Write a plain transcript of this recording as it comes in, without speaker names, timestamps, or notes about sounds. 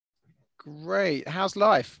Great. How's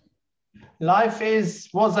life? Life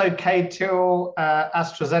was okay till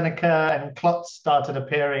AstraZeneca and clots started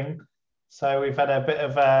appearing. So we've had a bit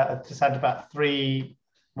of just had about 3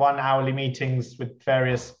 1-hourly meetings with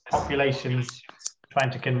various populations,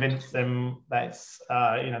 trying to convince them that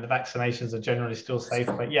the vaccinations are generally still safe.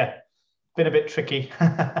 But yeah, been a bit tricky.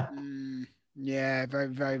 Yeah, very,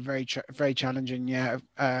 very, very challenging. Yeah.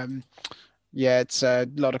 Yeah, it's a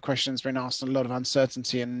lot of questions being asked, a lot of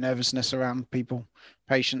uncertainty and nervousness around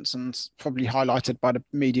patients, and probably highlighted by the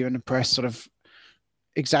media and the press, sort of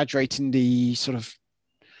exaggerating the sort of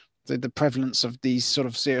the prevalence of these sort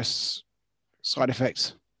of serious side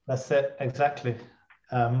effects. That's it, exactly.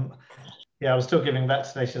 Yeah, I was still giving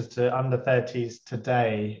vaccinations to under 30s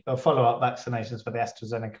today, or follow-up vaccinations for the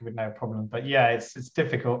AstraZeneca with no problem. But yeah, it's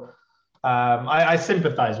difficult. I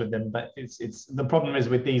sympathise with them, but it's the problem is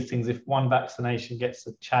with these things. If one vaccination gets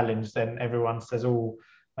a challenge, then everyone says, "Oh,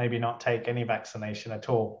 maybe not take any vaccination at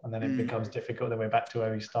all," and then it becomes difficult. Then we're back to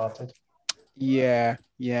where we started. Yeah,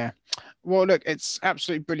 yeah. Well, look, it's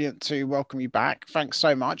absolutely brilliant to welcome you back. Thanks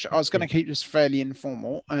so much. I was going to keep this fairly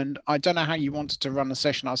informal, and I don't know how you wanted to run the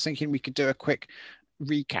session. I was thinking we could do a quick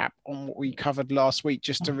recap on what we covered last week,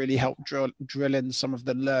 just to really help drill in some of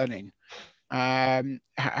the learning. And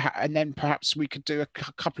then perhaps we could do a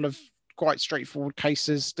couple of quite straightforward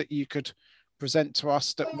cases that you could present to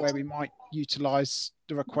us where we might utilize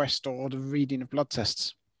the request or the reading of blood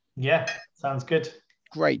tests. Yeah, sounds good.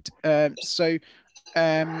 Great. So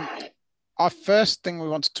our first thing we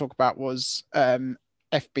want to talk about was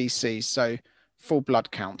FBC, so full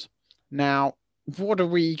blood count. Now, what are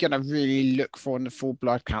we going to really look for in the full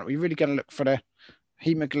blood count? We're really going to look for the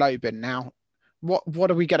hemoglobin. Now, what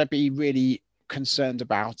are we going to be really concerned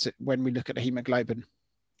about when we look at the hemoglobin?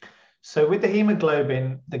 So with the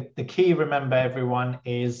hemoglobin, the key, remember everyone,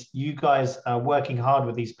 is you guys are working hard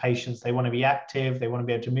with these patients. They want to be active. They want to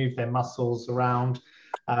be able to move their muscles around.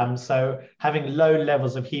 So having low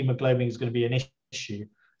levels of hemoglobin is going to be an issue.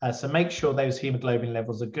 So make sure those hemoglobin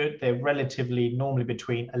levels are good. They're relatively normally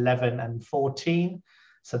between 11 and 14.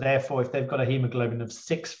 So therefore, if they've got a hemoglobin of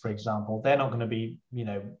 6, for example, they're not going to be,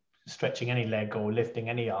 stretching any leg or lifting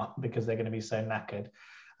any arm because they're going to be so knackered.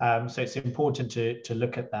 So it's important to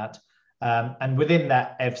look at that. And within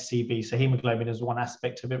that FCB, so hemoglobin is one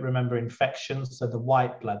aspect of it. Remember, infections, so the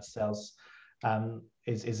white blood cells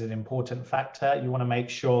is an important factor. You want to make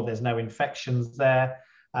sure there's no infections there.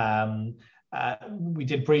 We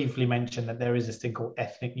did briefly mention that there is this thing called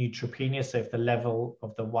ethnic neutropenia. So if the level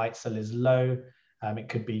of the white cell is low, it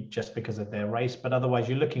could be just because of their race, but otherwise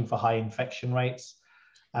you're looking for high infection rates.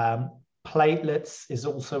 Platelets is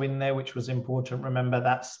also in there, which was important. Remember,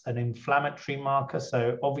 that's an inflammatory marker.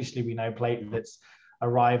 So obviously we know platelets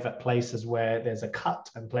arrive at places where there's a cut,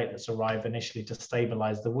 and platelets arrive initially to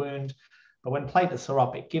stabilize the wound. But when platelets are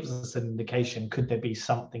up, it gives us an indication, could there be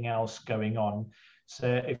something else going on?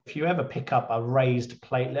 So if you ever pick up a raised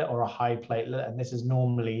platelet or a high platelet, and this is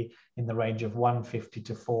normally in the range of 150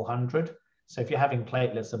 to 400. So if you're having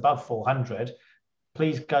platelets above 400,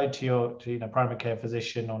 please go to your primary care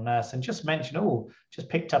physician or nurse and just mention, oh, just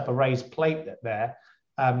picked up a raised platelet there.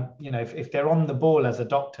 If they're on the ball as a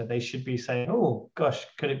doctor, they should be saying, oh, gosh,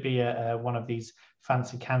 could it be one of these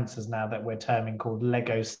fancy cancers now that we're terming called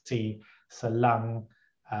Lego C, so lung,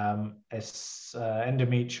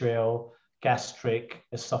 endometrial, gastric,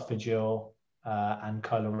 esophageal, and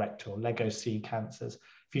colorectal, Lego C cancers.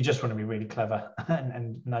 If you just want to be really clever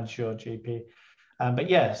and nudge your GP.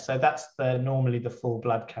 But yeah, so that's normally the full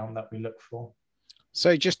blood count that we look for.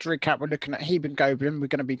 So just to recap, we're looking at hemoglobin. We're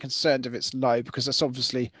going to be concerned if it's low, because that's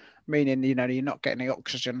obviously meaning, you're not getting the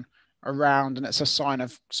oxygen around, and it's a sign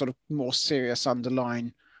of sort of more serious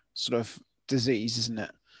underlying sort of disease, isn't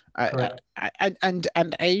it? And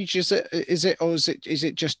age, is it or is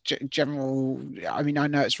it just general? I mean, I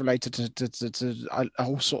know it's related to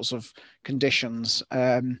all sorts of conditions.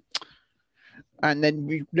 And then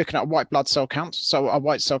we're looking at a white blood cell count, so a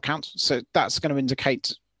white cell count. So that's going to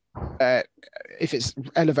indicate if it's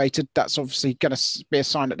elevated, that's obviously going to be a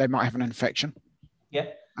sign that they might have an infection. Yeah.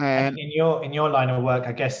 And in your line of work,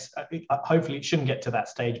 I guess, hopefully it shouldn't get to that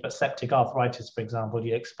stage, but septic arthritis, for example,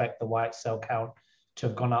 you expect the white cell count to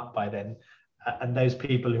have gone up by then. And those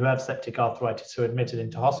people who have septic arthritis who are admitted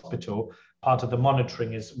into hospital, part of the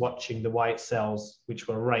monitoring is watching the white cells, which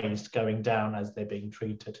were raised, going down as they're being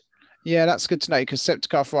treated. Yeah, that's good to know, because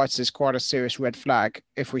septic arthritis is quite a serious red flag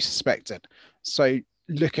if we suspect it. So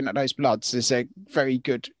looking at those bloods is a very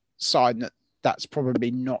good sign that that's probably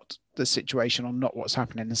not the situation or not what's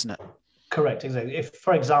happening, isn't it? Correct, exactly. If,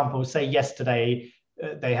 for example, say yesterday,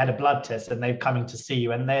 they had a blood test and they're coming to see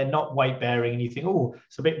you and they're not weight bearing and you think, oh,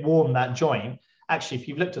 it's a bit warm, that joint. Actually, if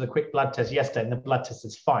you've looked at the quick blood test yesterday and the blood test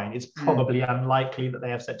is fine, it's probably unlikely that they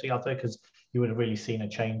have septic arthritis, because you would have really seen a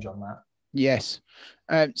change on that. Yes.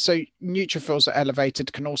 So neutrophils that are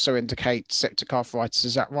elevated can also indicate septic arthritis.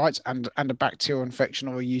 Is that right? And a bacterial infection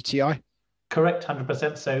or a UTI? Correct,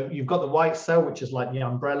 100%. So you've got the white cell, which is like the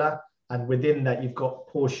umbrella. And within that, you've got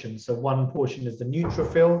portions. So one portion is the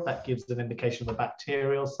neutrophil. That gives an indication of the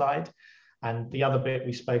bacterial side. And the other bit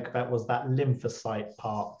we spoke about was that lymphocyte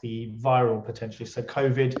part, the viral potentially. So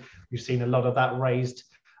COVID, we've seen a lot of that raised.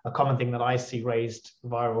 A common thing that I see raised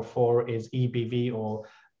viral for is EBV, or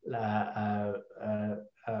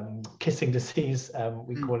kissing disease,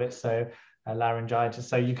 we call it. So laryngitis.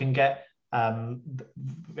 So you can get,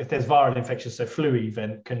 if there's viral infection, so flu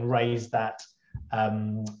even, can raise that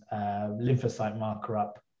lymphocyte marker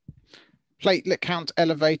up. Platelet count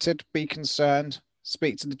elevated, be concerned,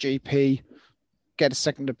 speak to the GP, get a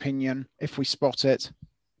second opinion. If we spot it,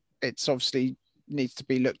 it's obviously needs to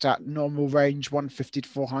be looked at. Normal range 150 to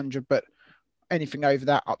 400, but anything over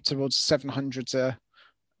that up towards 700 are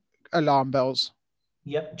alarm bells.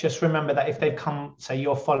 Yep. Just remember that if they come, say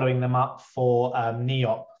you're following them up for knee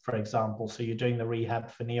op, for example, so you're doing the rehab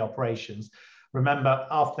for knee operations. Remember,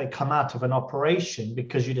 after they come out of an operation,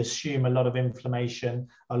 because you'd assume a lot of inflammation,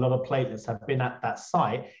 a lot of platelets have been at that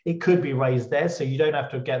site, it could be raised there. So you don't have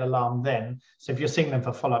to get alarmed then. So if you're seeing them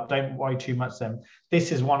for follow-up, don't worry too much then.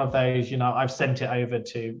 This is one of those, you know, I've sent it over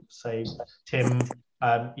to, say, Tim,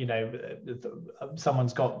 you know,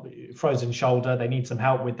 someone's got frozen shoulder, they need some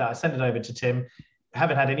help with that. I send it over to Tim.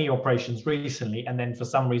 Haven't had any operations recently, and then for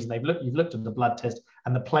some reason you've looked at the blood test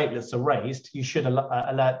and the platelets are raised, you should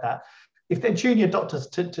alert that. If they're junior doctors,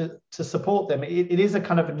 to support them, it is a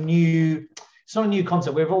kind of a new, it's not a new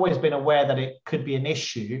concept. We've always been aware that it could be an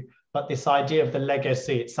issue, but this idea of the leg OC,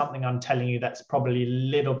 it's something I'm telling you that's probably a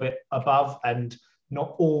little bit above, and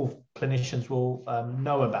not all clinicians will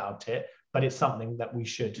know about it, but it's something that we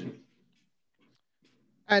should.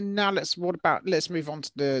 And now let's move on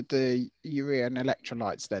to the urea and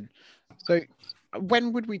electrolytes then. So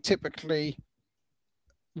when would we typically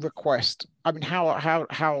request, I mean,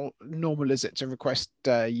 how normal is it to request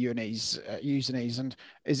UNEs, and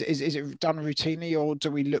is it done routinely, or do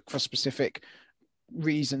we look for specific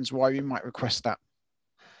reasons why we might request that?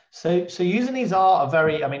 So UNEs are a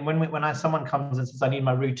very, I mean, when someone comes and says I need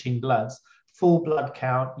my routine bloods, full blood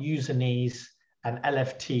count, UNEs and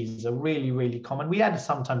LFTs are really, really common. We add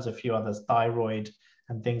sometimes a few others, thyroid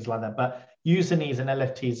and things like that, but UNEs and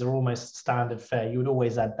LFTs are almost standard fare. You would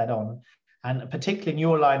always add that on. And particularly in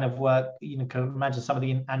your line of work, you know, can imagine some of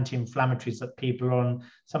the anti-inflammatories that people are on,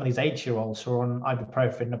 some of these 8-year-olds who are on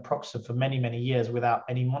ibuprofen, naproxen for many, many years without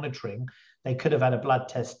any monitoring, they could have had a blood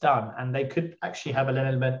test done, and they could actually have an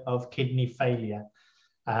element of kidney failure.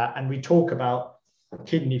 And we talk about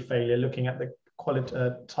kidney failure looking at the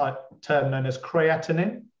term known as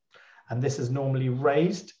creatinine, and this is normally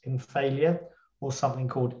raised in failure, or something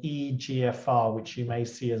called eGFR, which you may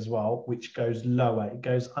see as well, which goes lower. It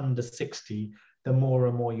goes under 60, the more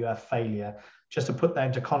and more you have failure. Just to put that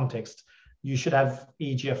into context, you should have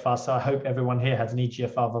eGFR, so I hope everyone here has an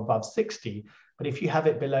eGFR of above 60, but if you have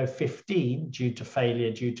it below 15 due to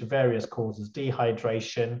failure, due to various causes,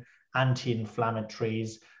 dehydration,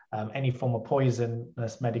 anti-inflammatories, any form of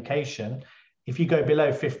poisonous medication, if you go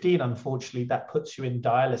below 15, unfortunately, that puts you in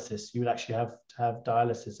dialysis. You would actually have to have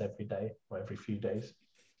dialysis every day or every few days.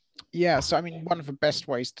 Yeah, so I mean, one of the best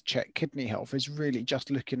ways to check kidney health is really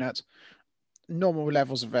just looking at normal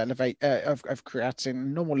levels of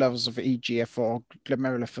creatinine, normal levels of eGFR,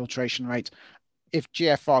 glomerular filtration rate. If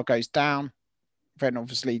GFR goes down, then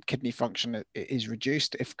obviously kidney function is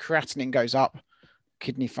reduced. If creatinine goes up,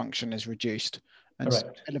 kidney function is reduced. And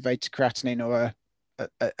so elevated creatinine or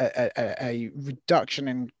a reduction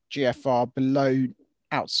in GFR below,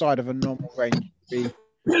 outside of a normal range, would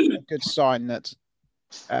be a good sign that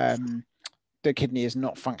the kidney is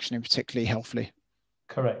not functioning particularly healthily.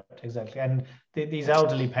 Correct, exactly. And these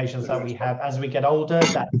elderly patients that we have, as we get older,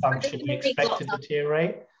 that function we expect to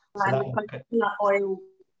deteriorate. So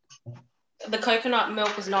the coconut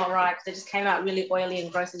milk was not right because it just came out really oily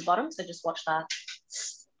and gross at the bottom. So just watch that.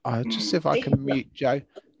 I'll just see if I can mute Joe.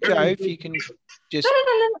 Joe, if you can just...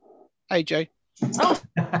 Hey, Joe. Oh.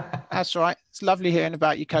 That's right. It's lovely hearing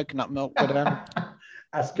about your coconut milk, but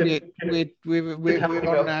that's good. We're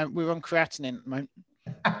on creatinine at the moment.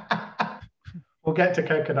 We'll get to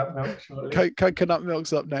coconut milk shortly. Coconut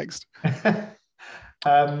milk's up next.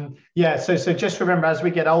 Yeah, so just remember, as we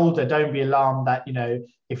get older, don't be alarmed that, you know,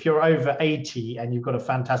 if you're over 80 and you've got a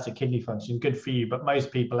fantastic kidney function, good for you. But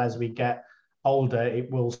most people, as we get older, it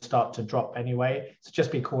will start to drop anyway. So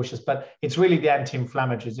just be cautious. But it's really the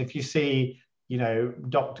anti-inflammatories. If you see,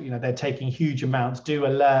 they're taking huge amounts, do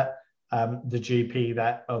alert the GP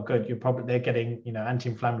that, oh, good, they're getting,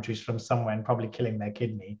 anti-inflammatories from somewhere and probably killing their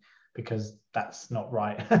kidney, because that's not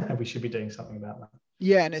right. We should be doing something about that.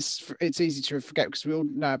 Yeah, and it's easy to forget because we all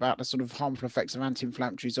know about the sort of harmful effects of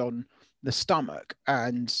anti-inflammatories on the stomach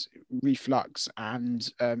and reflux and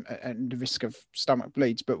the risk of stomach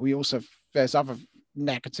bleeds. But there's other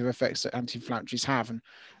negative effects that anti-inflammatories have,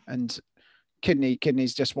 and kidney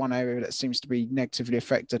is just one area that seems to be negatively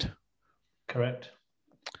affected. Correct.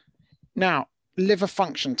 Now, liver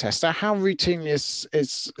function test. How routinely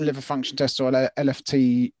is liver function test or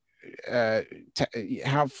LFT?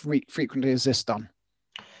 How frequently is this done?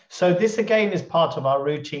 So this again is part of our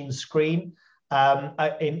routine screen.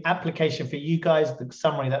 In application for you guys, the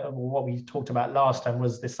summary that what we talked about last time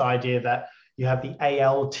was this idea that you have the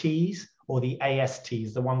ALTs or the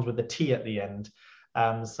ASTs, the ones with the T at the end.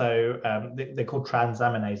 They're called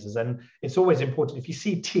transaminases. And it's always important, if you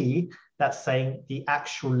see T, that's saying the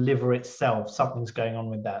actual liver itself, something's going on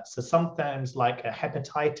with that. So sometimes like a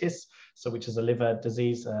hepatitis, which is a liver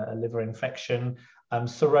disease, a liver infection,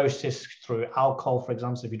 cirrhosis through alcohol, for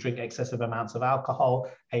example. So if you drink excessive amounts of alcohol,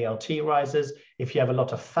 ALT rises. If you have a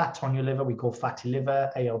lot of fat on your liver, we call fatty liver,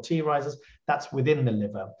 ALT rises. That's within the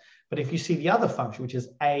liver. But if you see the other function, which is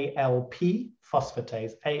ALP,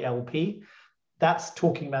 phosphatase, ALP, that's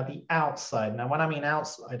talking about the outside. Now, when I mean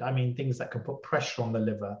outside, I mean things that can put pressure on the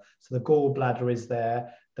liver. So the gallbladder is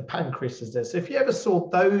there, the pancreas is there. So if you ever saw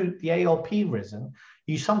the ALP risen,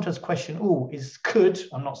 you sometimes question,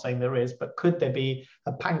 I'm not saying there is, but could there be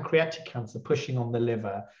a pancreatic cancer pushing on the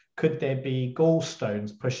liver? Could there be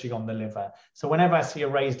gallstones pushing on the liver? So whenever I see a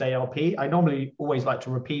raised ALP, I normally always like to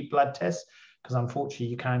repeat blood tests, because unfortunately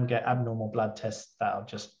you can get abnormal blood tests that are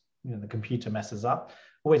just, the computer messes up.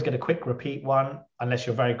 Always get a quick repeat one, unless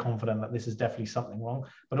you're very confident that this is definitely something wrong,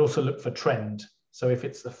 but also look for trend. So if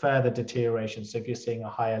it's a further deterioration, so if you're seeing a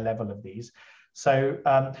higher level of these. So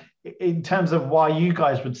in terms of why you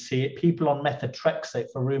guys would see it, people on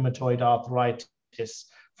methotrexate for rheumatoid arthritis,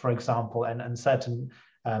 for example, and certain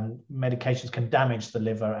medications can damage the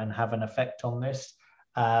liver and have an effect on this.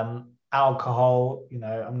 Alcohol,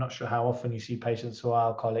 I'm not sure how often you see patients who are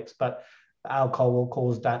alcoholics, but alcohol will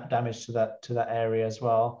cause damage to that area as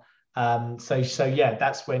well. So yeah,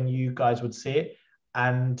 that's when you guys would see it.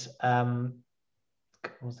 And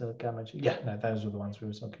what was the damage? Yeah, no, those were the ones we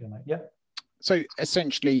were talking about. Yeah. So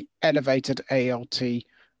essentially, elevated ALT,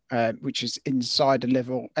 which is inside the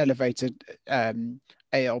liver, elevated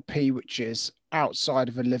ALP, which is outside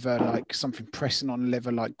of the liver, like something pressing on the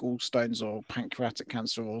liver, like gallstones or pancreatic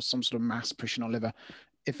cancer or some sort of mass pushing on the liver.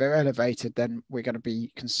 If they're elevated, then we're going to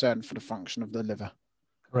be concerned for the function of the liver.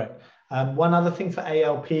 Correct. One other thing for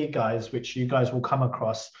ALP, guys, which you guys will come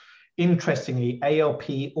across, interestingly, ALP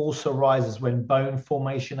also rises when bone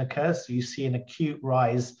formation occurs. So you see an acute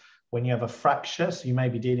rise when you have a fracture. So you may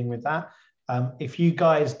be dealing with that. If you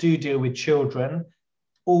guys do deal with children,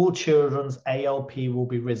 all children's ALP will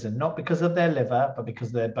be risen, not because of their liver, but because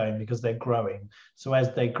of their bone, because they're growing. So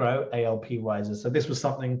as they grow, ALP rises. So this was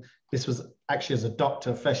actually, as a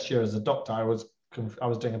doctor, first year as a doctor, I was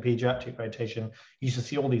doing a pediatric rotation. You used to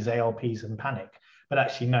see all these ALPs and panic, but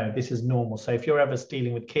actually, no, this is normal. So if you're ever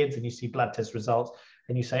dealing with kids and you see blood test results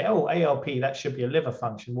and you say, oh, ALP, that should be a liver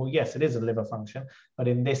function. Well, yes, it is a liver function. But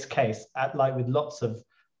in this case, like with lots of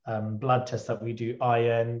blood tests that we do,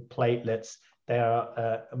 iron, platelets, there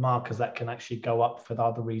are markers that can actually go up for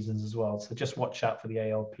other reasons as well. So just watch out for the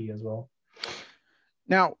ALP as well.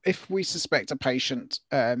 Now, if we suspect a patient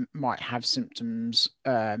might have symptoms,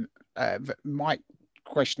 might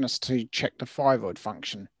question us to check the thyroid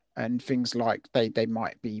function and things like they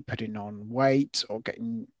might be putting on weight or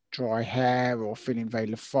getting dry hair or feeling very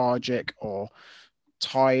lethargic or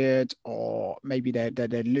tired, or maybe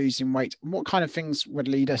they're losing weight. What kind of things would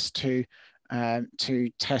lead us to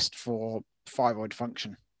test for thyroid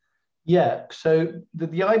function? Yeah, so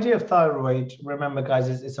the idea of thyroid, remember guys,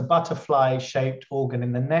 is it's a butterfly shaped organ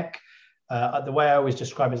in the neck. The way I always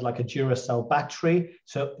describe it is like a Duracell battery.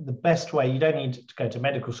 So the best way, you don't need to go to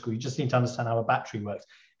medical school, you just need to understand how a battery works.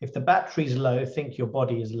 If the battery is low, think your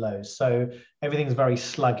body is low. So everything's very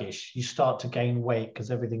sluggish. You start to gain weight because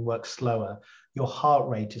everything works slower. Your heart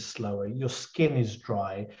rate is slower. Your skin is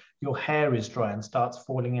dry. Your hair is dry and starts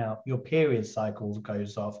falling out. Your period cycle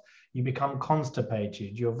goes off. You become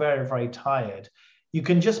constipated. You're very, very tired. You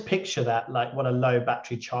can just picture that like what a low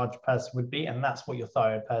battery charged person would be. And that's what your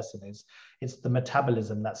thyroid person is. It's the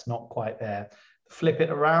metabolism that's not quite there. Flip it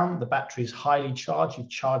around. The battery is highly charged. You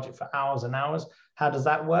charge it for hours and hours. How does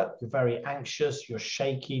that work? You're very anxious, you're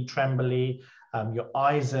shaky, trembly, your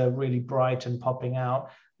eyes are really bright and popping out.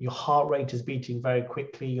 Your heart rate is beating very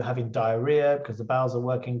quickly. You're having diarrhea because the bowels are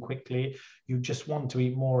working quickly. You just want to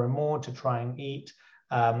eat more and more to try and eat.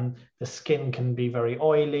 The skin can be very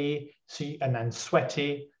oily and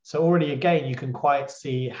sweaty. So already, again, you can quite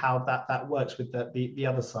see how that works with the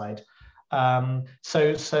other side.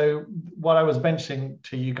 So what I was mentioning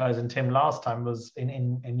to you guys and Tim last time was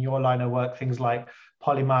in your line of work, things like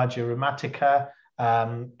polymyalgia rheumatica,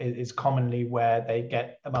 is commonly where they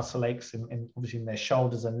get muscle aches obviously in their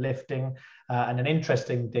shoulders and lifting. And an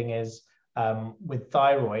interesting thing is with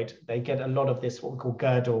thyroid, they get a lot of this, what we call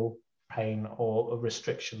girdle pain or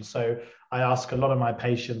restriction. So I ask a lot of my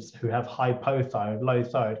patients who have hypothyroid, low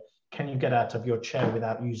thyroid, can you get out of your chair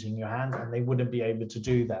without using your hands? And they wouldn't be able to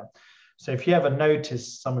do that. So if you ever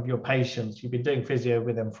notice some of your patients, you've been doing physio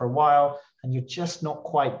with them for a while, and you're just not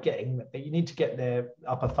quite getting that, you need to get their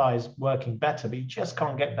upper thighs working better, but you just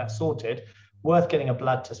can't get that sorted, worth getting a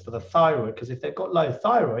blood test for the thyroid, because if they've got low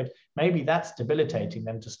thyroid, maybe that's debilitating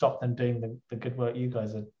them to stop them doing the good work you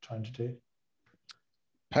guys are trying to do.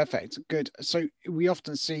 Perfect. Good. So we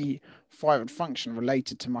often see thyroid function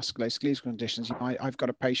related to musculoskeletal conditions. I've got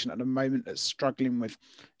a patient at the moment that's struggling with,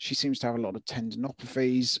 she seems to have a lot of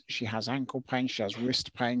tendinopathies. She has ankle pain. She has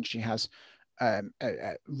wrist pain. She has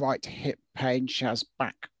right hip pain. She has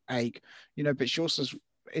back ache, but she also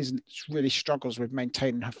really struggles with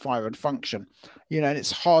maintaining her thyroid function, and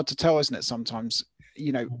it's hard to tell, isn't it, sometimes,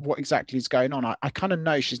 what exactly is going on. I kind of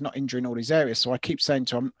know she's not injuring all these areas, so I keep saying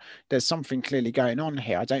to her, there's something clearly going on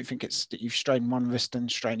here. I don't think it's that you've strained one wrist and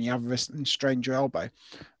strained the other wrist and strained your elbow,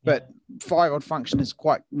 but thyroid function is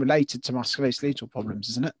quite related to musculoskeletal problems,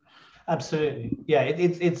 isn't it? Absolutely. Yeah,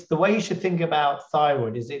 it's the way you should think about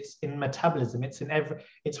thyroid is it's in metabolism. It's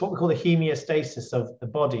what we call the homeostasis of the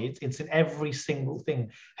body. It's in every single thing.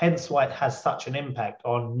 Hence why it has such an impact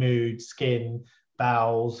on mood, skin,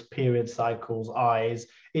 bowels, period cycles, eyes.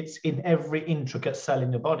 It's in every intricate cell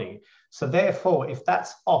in the body. So therefore, if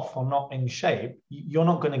that's off or not in shape, you're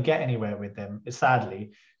not going to get anywhere with them,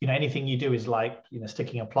 sadly. Anything you do is like,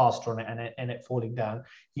 sticking a plaster on it and it falling down.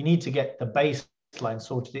 You need to get the baseline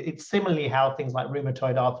sorted. It's similarly how things like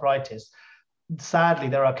rheumatoid arthritis. Sadly,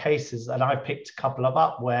 there are cases, and I've picked a couple of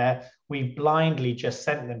up, where we blindly just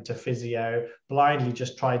sent them to physio, blindly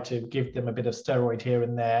just tried to give them a bit of steroid here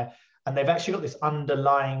and there. And they've actually got this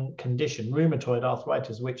underlying condition, rheumatoid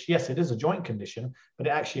arthritis, which, yes, it is a joint condition, but it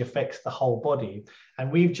actually affects the whole body.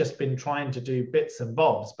 And we've just been trying to do bits and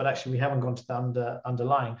bobs, but actually we haven't gone to the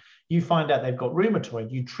underlying. You find out they've got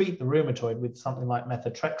rheumatoid, you treat the rheumatoid with something like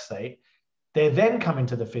methotrexate. They then come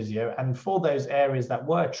into the physio, and for those areas that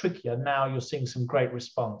were trickier, now you're seeing some great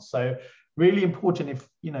response. So really important, if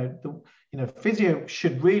physio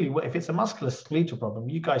should really, if it's a musculoskeletal problem,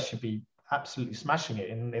 you guys should be absolutely smashing it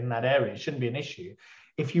in that area. It shouldn't be an issue.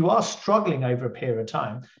 If you are struggling over a period of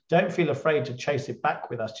time, don't feel afraid to chase it back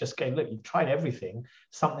with us. Just go, look, you've tried everything,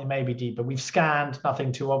 something may be deeper. We've scanned,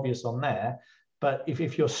 nothing too obvious on there. But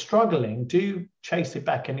if you're struggling, do chase it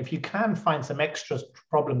back. And if you can find some extra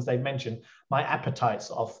problems they've mentioned, my appetite's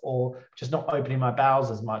off, or just not opening my bowels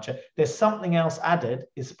as much, there's something else added.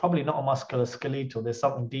 It's probably not a musculoskeletal. There's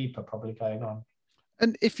something deeper probably going on.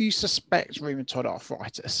 And if you suspect rheumatoid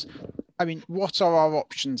arthritis, I mean, what are our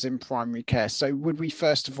options in primary care? So would we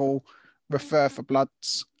first of all refer for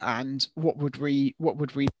bloods, and what would we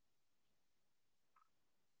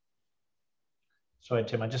Sorry,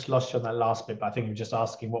 Tim, I just lost you on that last bit, but I think you're just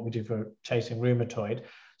asking what we do for chasing rheumatoid.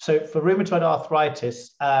 So for rheumatoid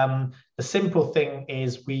arthritis, the simple thing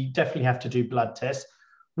is we definitely have to do blood tests.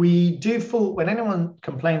 We do when anyone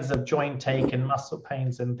complains of joint ache and muscle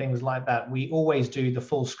pains and things like that, we always do the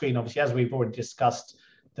full screen, obviously, as we've already discussed,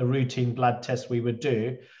 the routine blood test we would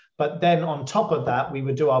do. But then on top of that, we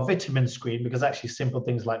would do our vitamin screen, because actually simple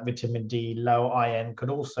things like vitamin D, low iron could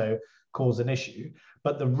also cause an issue.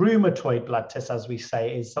 But the rheumatoid blood test, as we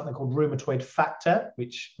say, is something called rheumatoid factor,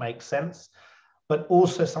 which makes sense, but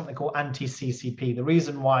also something called anti-CCP. The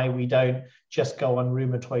reason why we don't just go on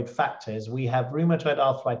rheumatoid factor is we have rheumatoid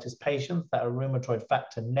arthritis patients that are rheumatoid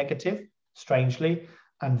factor negative, strangely,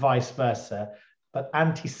 and vice versa. But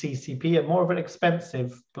anti-CCP are more of an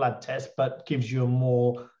expensive blood test, but gives you a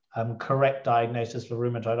more correct diagnosis for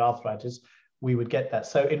rheumatoid arthritis. We would get that.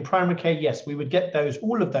 So in primary care, yes, we would get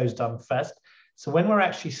all of those done first. So when we're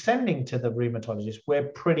actually sending to the rheumatologist, we're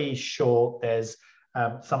pretty sure there's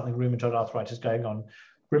something rheumatoid arthritis going on.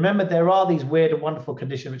 Remember, there are these weird and wonderful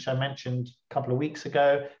conditions, which I mentioned a couple of weeks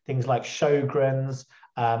ago, things like Sjogren's.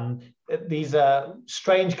 These are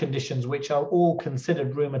strange conditions which are all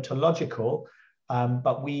considered rheumatological,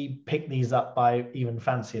 But we pick these up by even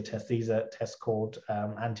fancier tests. These are tests called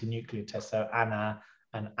anti-nuclear tests, so ANA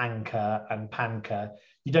and ANCA and PANCA.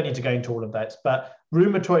 You don't need to go into all of that, but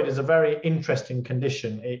rheumatoid is a very interesting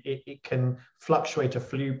condition. It can fluctuate a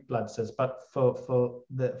few blood cells, but for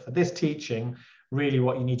this teaching, really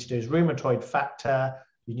what you need to do is rheumatoid factor.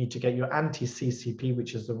 You need to get your anti-CCP,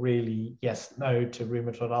 which is the really yes, no to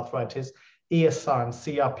rheumatoid arthritis, ESR and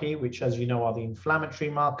CRP, which, as you know, are the inflammatory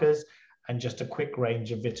markers, and just a quick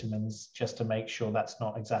range of vitamins just to make sure that's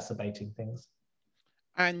not exacerbating things.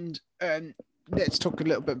 And let's talk a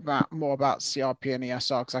little bit more about CRP and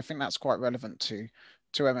ESR, because I think that's quite relevant to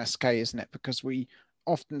MSK, isn't it? Because we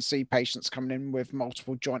often see patients coming in with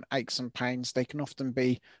multiple joint aches and pains. They can often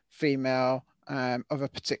be female, of a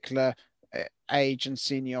particular age and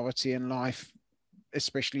seniority in life,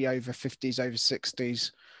 especially over 50s, over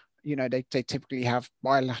 60s. You know, they typically have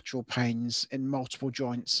bilateral pains in multiple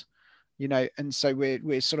joints. You know, and so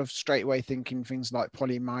we're sort of straight away thinking things like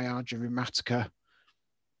polymyalgia rheumatica.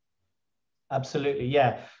 Absolutely,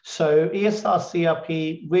 yeah. So ESR,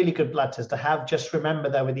 CRP, really good blood test to have. Just remember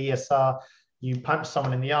though, with ESR, you punch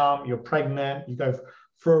someone in the arm, you're pregnant, you go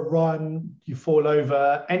for a run, you fall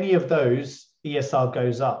over, any of those, ESR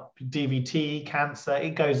goes up. DVT, cancer,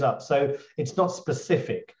 it goes up. So it's not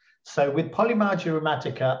specific. So with polymyalgia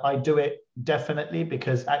rheumatica, I do it definitely,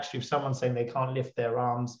 because actually if someone's saying they can't lift their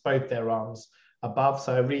arms, both their arms above.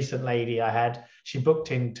 So a recent lady I had, she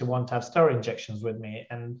booked in to want to have steroid injections with me,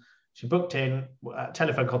 and she booked in a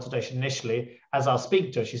telephone consultation initially. As I'll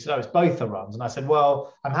speak to her, she said, oh, it's both her arms. And I said,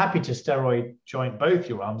 well, I'm happy to steroid joint both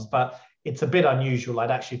your arms, but it's a bit unusual.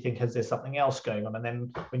 I'd actually think, is there something else going on? And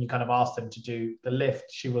then when you kind of asked them to do the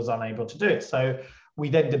lift, she was unable to do it. So we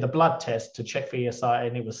then did the blood test to check for ESI,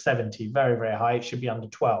 and it was 70, very, very high. It should be under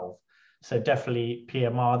 12. So definitely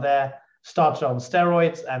PMR there. Started on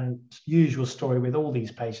steroids, and usual story with all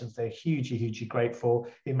these patients. They're hugely, hugely grateful.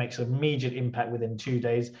 It makes an immediate impact within 2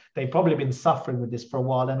 days. They've probably been suffering with this for a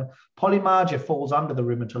while. And polymyalgia falls under the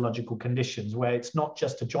rheumatological conditions, where it's not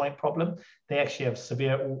just a joint problem. They actually have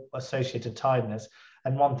severe associated tiredness.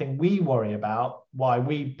 And one thing we worry about, why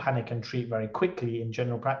we panic and treat very quickly in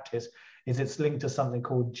general practice, is it's linked to something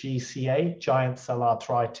called GCA, giant cell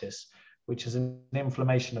arthritis, which is an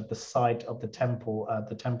inflammation of the side of the temple,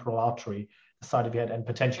 the temporal artery, the side of your head, and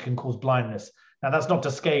potentially can cause blindness. Now, that's not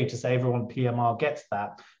to scare you to say everyone PMR gets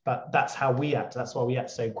that, but that's how we act. That's why we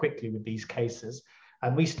act so quickly with these cases.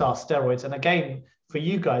 And we start steroids. And again, for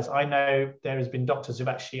you guys, I know there has been doctors who've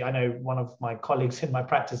actually, I know one of my colleagues in my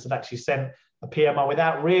practice had actually sent a PMR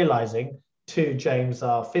without realizing to James,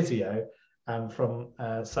 our physio, from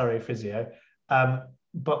Surrey Physio.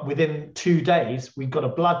 But within 2 days, we got a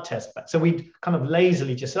blood test back. So we kind of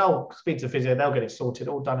lazily just said, oh, speak to the physio, they'll get it sorted,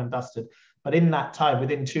 all done and dusted. But in that time,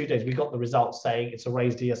 within 2 days, we got the results saying it's a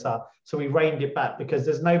raised ESR. So we reined it back, because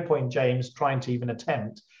there's no point, James, trying to even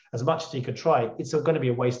attempt, as much as he could try, it's going to be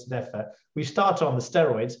a wasted effort. We started on the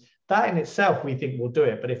steroids. That in itself, we think will do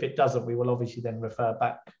it. But if it doesn't, we will obviously then refer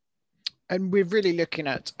back. And we're really looking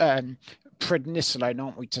at prednisolone,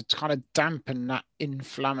 aren't we, to kind of dampen that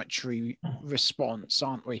inflammatory response,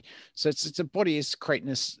 aren't we? So it's the body is creating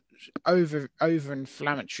this over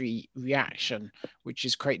inflammatory reaction, which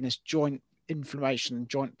is creating this joint inflammation and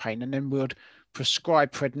joint pain, and then we would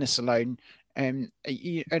prescribe prednisolone. And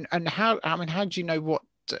how, I mean, how do you know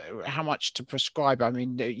how much to prescribe? I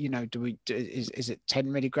mean, you know, is it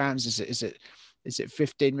 10 milligrams? Is it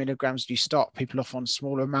 15 milligrams? Do you start people off on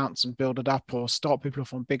smaller amounts and build it up, or start people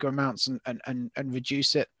off on bigger amounts and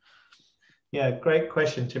reduce it? Yeah, great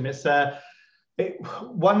question, Tim. It's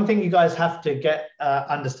one thing you guys have to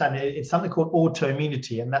understand. It's something called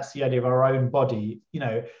autoimmunity, and that's the idea of our own body. You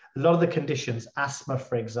know, a lot of the conditions, asthma,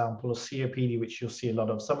 for example, or COPD, which you'll see a lot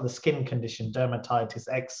of, some of the skin conditions, dermatitis,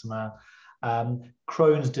 eczema,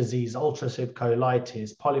 Crohn's disease, ulcerative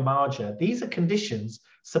colitis, polymyalgia. These are conditions,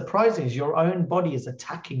 surprisingly, your own body is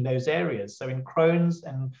attacking those areas. So in Crohn's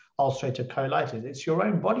and ulcerative colitis, it's your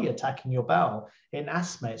own body attacking your bowel. In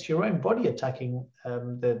asthma, it's your own body attacking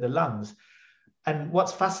the lungs. And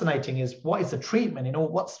what's fascinating is, what is the treatment in all,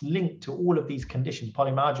 what's linked to all of these conditions,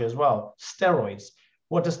 polymyalgia as well? Steroids.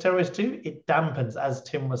 What do steroids do? It dampens, as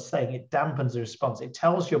Tim was saying, it dampens the response. It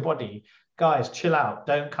tells your body, guys, chill out,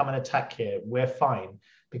 don't come and attack here, we're fine,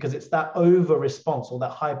 because it's that over response or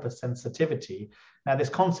that hypersensitivity. Now, this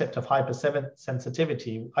concept of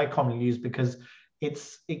hypersensitivity I commonly use because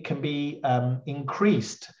it can be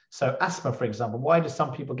increased. So asthma, for example, why do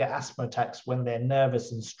some people get asthma attacks when they're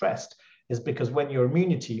nervous and stressed? Is because when your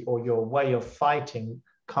immunity or your way of fighting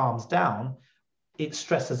calms down, it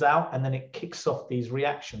stresses out and then it kicks off these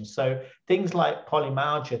reactions. So things like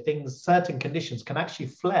polymyalgia, certain conditions can actually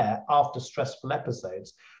flare after stressful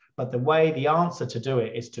episodes. But the answer to do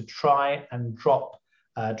it is to try and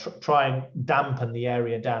try and dampen the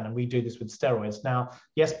area down. And we do this with steroids. Now,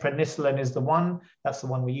 yes, prednisolone is the one. That's the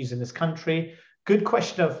one we use in this country. Good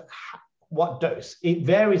question of what dose. It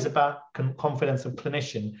varies about confidence of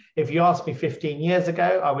clinician. If you asked me 15 years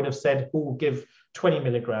ago, I would have said, oh, give 20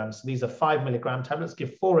 milligrams. These are 5 milligram tablets,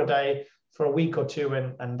 give 4 a day for a week or two,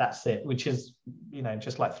 and that's it, which is,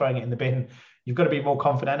 just like throwing it in the bin. You've got to be more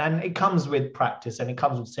confident. And it comes with practice, and it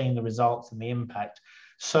comes with seeing the results and the impact.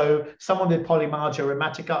 So someone with polymyalgia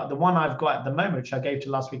rheumatica, the one I've got at the moment, which I gave to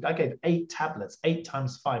last week, I gave 8 tablets, 8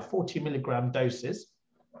 times 5, 40 milligram doses.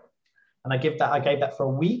 And I gave that for a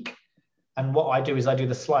week. And what I do is I do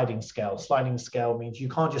the sliding scale. Sliding scale means you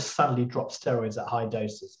can't just suddenly drop steroids at high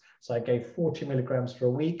doses. So I gave 40 milligrams for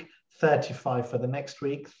a week, 35 for the next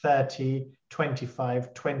week, 30,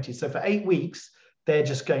 25, 20. So for 8 weeks, they're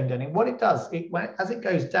just going down. And what it does, as it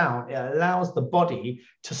goes down, it allows the body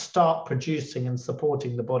to start producing and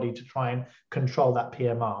supporting the body to try and control that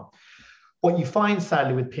PMR. What you find,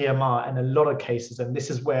 sadly, with PMR in a lot of cases, and this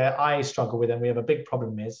is where I struggle with, and we have a big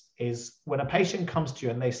problem is when a patient comes to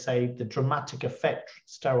you and they say the dramatic effect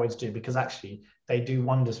steroids do, because actually they do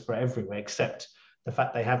wonders for everywhere, except the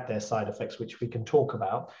fact they have their side effects, which we can talk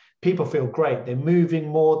about. People feel great. They're moving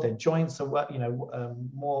more. Their joints are,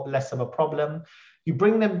 less of a problem. You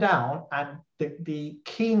bring them down, and the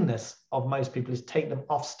keenness of most people is take them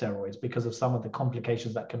off steroids because of some of the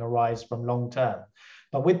complications that can arise from long term.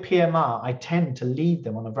 But with PMR, I tend to leave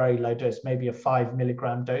them on a very low dose, maybe a 5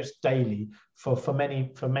 milligram dose daily for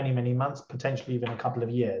many, many months, potentially even a couple of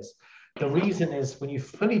years. The reason is when you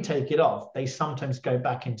fully take it off, they sometimes go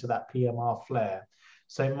back into that PMR flare.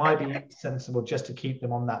 So it might be sensible just to keep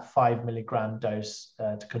them on that 5 milligram dose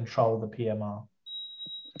to control the PMR.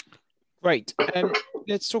 Great.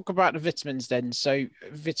 Let's talk about the vitamins then. So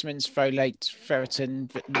vitamins, folate,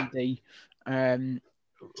 ferritin, vitamin D.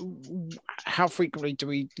 How frequently do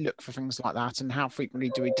we look for things like that, and how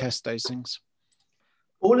frequently do we test those things?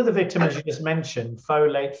 All of the vitamins you just mentioned,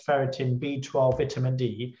 folate, ferritin, B12, vitamin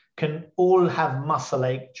D, can all have muscle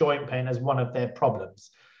ache, joint pain as one of their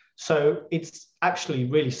problems. So it's actually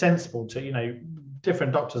really sensible to,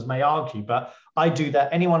 different doctors may argue, but I do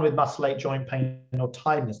that. Anyone with muscle ache, joint pain or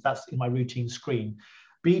tiredness, that's in my routine screen.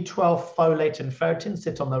 B12, folate and ferritin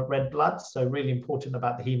sit on the red blood, so really important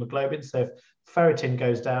about the hemoglobin. So if ferritin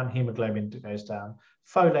goes down, hemoglobin goes down.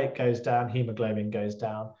 Folate goes down, hemoglobin goes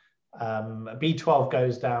down. B12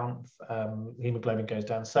 goes down, hemoglobin goes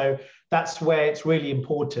down. So that's where it's really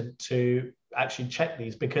important to actually check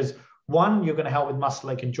these, because one, you're going to help with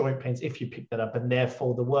muscle ache and joint pains if you pick that up, and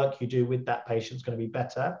therefore the work you do with that patient is going to be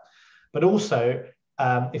better. But also,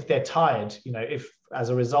 if they're tired, if as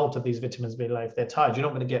a result of these vitamins being low, if they're tired, you're not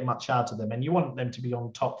going to get much out of them, and you want them to be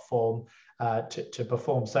on top form to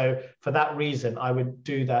perform. So for that reason, I would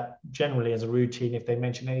do that generally as a routine if they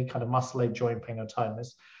mention any kind of muscle ache, joint pain or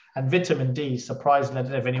tiredness. And vitamin D, surprisingly, I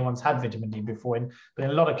don't know if anyone's had vitamin D before, but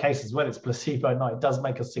in a lot of cases, whether it's placebo or not, it does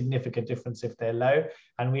make a significant difference if they're low.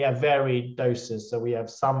 And we have varied doses. So we have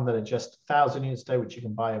some that are just 1,000 units a day, which you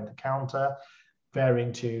can buy over the counter,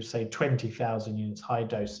 varying to, say, 20,000 units, high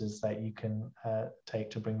doses that you can take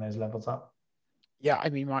to bring those levels up. Yeah, I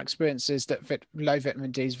mean, my experience is that low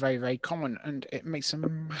vitamin D is very, very common, and it makes a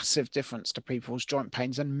massive difference to people's joint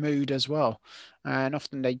pains and mood as well. And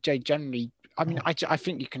often they generally, I mean, I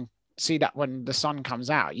think you can see that when the sun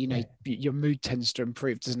comes out, your mood tends to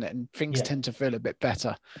improve, doesn't it? And things tend to feel a bit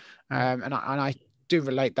better. And I do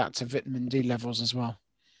relate that to vitamin D levels as well.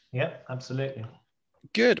 Yeah, absolutely.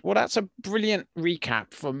 Good. Well, that's a brilliant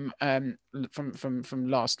recap from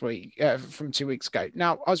last week, from 2 weeks ago.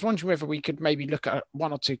 Now, I was wondering whether we could maybe look at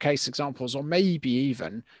 1 or 2 case examples, or maybe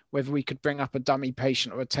even whether we could bring up a dummy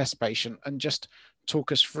patient or a test patient and just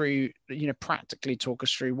talk us through, practically talk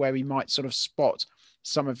us through where we might sort of spot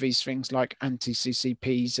some of these things like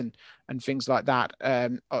anti-CCPs and things like that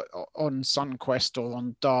on SunQuest or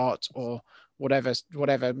on DART or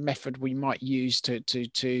whatever method we might use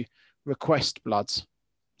to request bloods.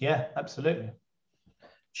 Yeah, absolutely.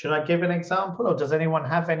 Should I give an example, or does anyone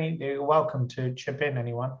have any? You're welcome to chip in,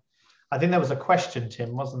 anyone. I think there was a question,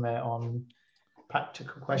 Tim, wasn't there, on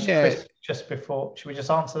practical question? Yeah. Chris, just before, should we just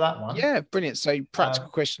answer that one? Yeah, brilliant. So practical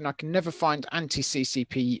question, I can never find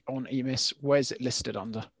anti-CCP on EMIS. Where's it listed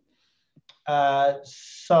under?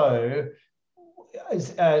 Sorry,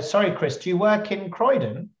 Chris, do you work in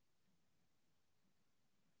Croydon?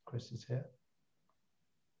 Chris is here.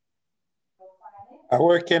 I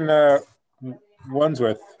work in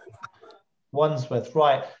Wandsworth. Wandsworth,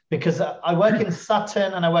 right? Because I work in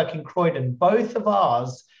Sutton and I work in Croydon. Both of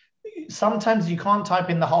ours, sometimes you can't type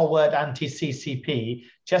in the whole word anti-CCP.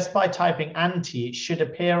 Just by typing anti, it should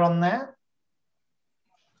appear on there.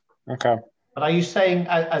 Okay. But are you saying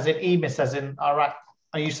as in EMIS, as in Iraq?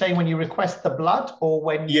 Are you saying when you request the blood or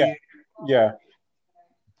when you? Yeah.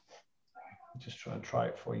 I'm just trying to try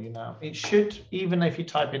it for you now. It should, even if you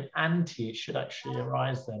type in anti, it should actually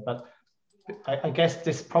arise there. But I guess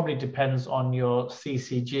this probably depends on your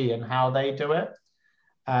CCG and how they do it.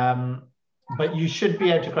 But you should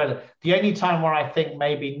be able to credit. The only time where I think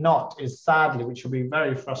maybe not is sadly, which will be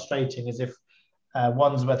very frustrating, is if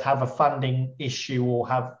Wandsworth have a funding issue or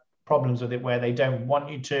have problems with it where they don't want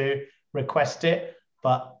you to request it.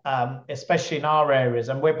 But especially in our areas,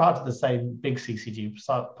 and we're part of the same big CCG,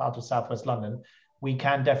 part of Southwest London, we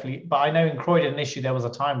can definitely, but I know in Croydon initially there was a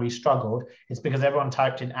time we struggled. It's because everyone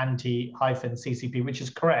typed in anti-CCP, which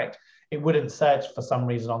is correct. It wouldn't search for some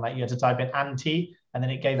reason on that. You had to type in anti, and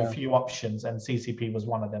then it gave a few options, and CCP was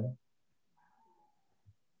one of them.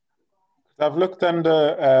 I've looked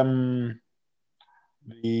under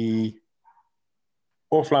the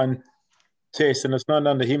offline test, and it's not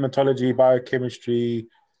under hematology, biochemistry,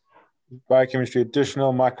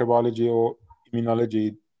 additional microbiology, or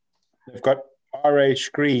immunology. They've got RH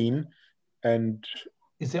screen and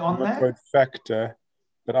is it on there? Factor,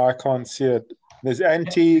 but I can't see it. There's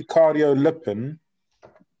anti-cardiolipin.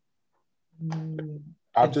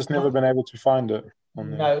 I've just never been able to find it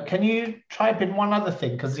on there. No, can you type in one other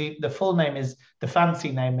thing? Because the full name is, the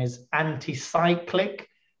fancy name is anticyclic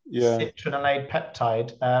citronellate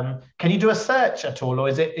peptide. Can you do a search at all, or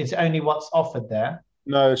is it only what's offered there?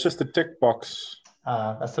 No, it's just a tick box.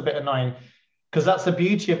 That's a bit annoying. Because that's the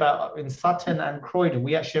beauty about in Sutton and Croydon,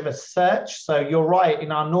 we actually have a search. So you're right, in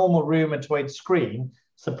our normal rheumatoid screen,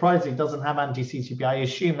 surprisingly, it doesn't have anti-CCP. I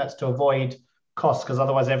assume that's to avoid costs, because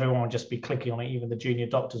otherwise everyone would just be clicking on it. Even the junior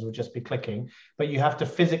doctors would just be clicking. But you have to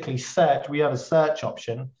physically search. We have a search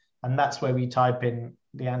option, and that's where we type in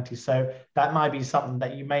the anti. So that might be something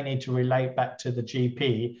that you may need to relate back to the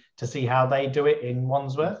GP to see how they do it in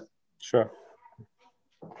Wandsworth. Sure.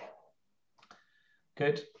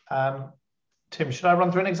 Good. Tim, should I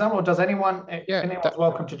run through an example, or does anyone's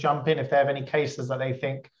welcome to jump in if they have any cases that they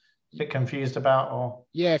think a bit confused about? Or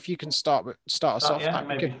if you can start us off. Yeah,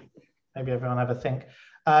 maybe everyone have a think.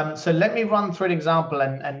 So let me run through an example,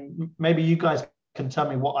 and maybe you guys can tell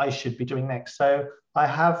me what I should be doing next. So I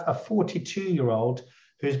have a 42-year-old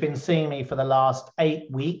who's been seeing me for the last 8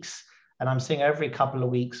 weeks, and I'm seeing her every couple of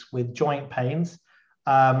weeks with joint pains.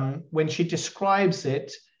 When she describes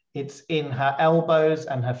it, it's in her elbows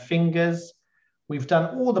and her fingers. We've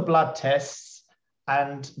done all the blood tests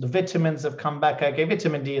and the vitamins have come back okay.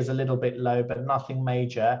 Vitamin D is a little bit low, but nothing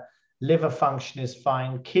major. Liver function is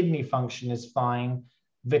fine. Kidney function is fine.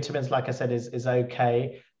 Vitamins, like I said, is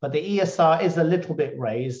okay. But the ESR is a little bit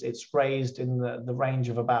raised. It's raised in the range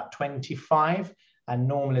of about 25 and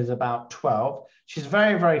normal is about 12. She's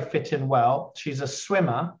very, very fit and well. She's a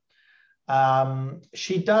swimmer.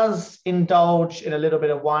 She does indulge in a little bit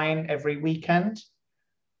of wine every weekend.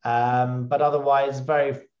 But otherwise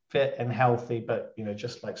very fit and healthy, but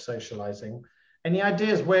just like socializing. Any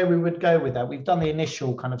ideas where we would go with that? We've done the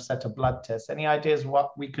initial kind of set of blood tests. Any ideas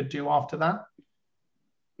what we could do after that?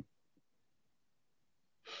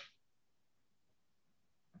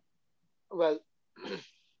 Well,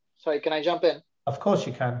 sorry, can I jump in? Of course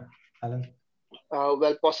you can, Alan.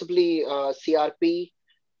 Well, possibly CRP,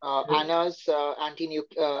 ANA's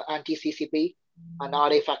anti-CCP, and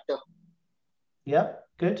RA factor. Yeah,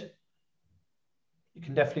 good. You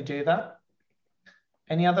can definitely do that.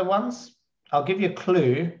 Any other ones? I'll give you a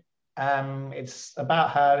clue. It's about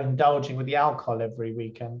her indulging with the alcohol every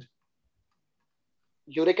weekend.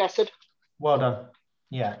 Uric acid? Well done.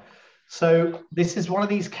 Yeah. So this is one of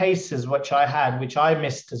these cases which I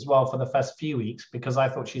missed as well for the first few weeks because I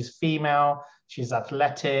thought she's female, she's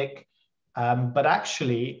athletic. But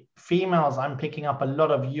actually, females, I'm picking up a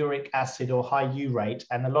lot of uric acid or high urate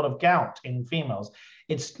and a lot of gout in females.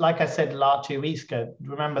 It's like I said 2 weeks ago,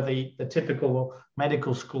 remember the typical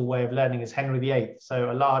medical school way of learning is Henry VIII.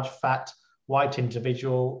 So a large, fat, white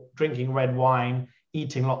individual drinking red wine,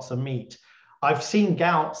 eating lots of meat. I've seen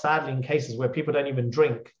gout, sadly, in cases where people don't even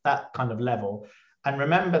drink that kind of level. And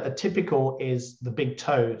remember, the typical is the big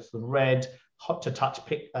toes, the red, hot to touch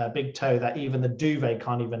big toe that even the duvet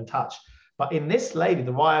can't even touch. But in this lady,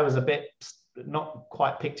 the why I was a bit not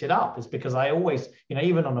quite picked it up is because I always,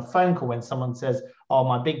 even on a phone call when someone says, oh,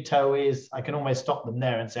 my big toe is, I can always stop them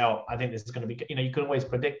there and say, oh, I think this is going to be, you can always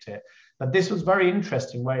predict it. But this was very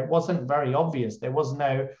interesting where it wasn't very obvious. There was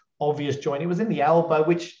no obvious joint. It was in the elbow,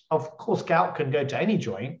 which of course gout can go to any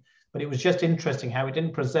joint, but it was just interesting how it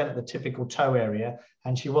didn't present the typical toe area,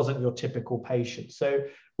 and she wasn't your typical patient. So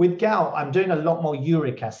with gout, I'm doing a lot more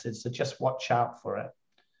uric acid, so just watch out for it.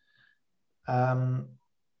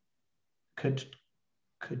 Could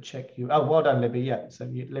check you. Oh, well done, Libby. Yeah, so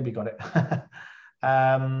Libby got it.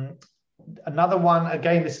 Another one,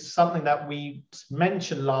 again, this is something that we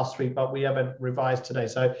mentioned last week, but we haven't revised today.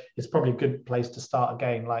 So it's probably a good place to start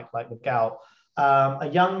again, like the gout. A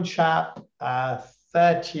young chap,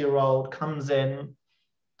 30-year-old, comes in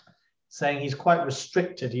saying he's quite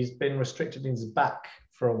restricted. He's been restricted in his back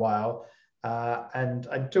for a while. And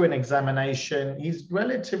I do an examination. He's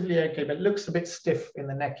relatively okay, but looks a bit stiff in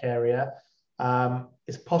the neck area.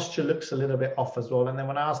 His posture looks a little bit off as well. And then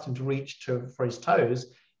when I asked him to reach for his toes,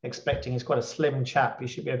 expecting he's quite a slim chap, he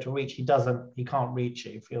should be able to reach. He can't reach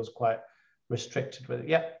it. He feels quite restricted with it.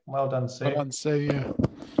 Yeah, well done, Sue. Well done, Sue, yeah.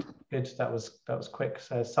 Good, that was quick.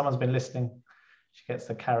 So someone's been listening. She gets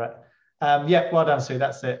the carrot. Yeah, well done, Sue,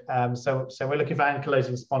 that's it. So we're looking for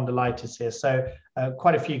ankylosing spondylitis here. So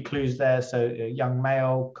quite a few clues there. So young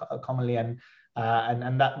male commonly and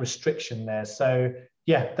that restriction there. So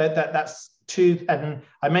yeah, that's two. And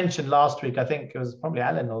I mentioned last week, I think it was probably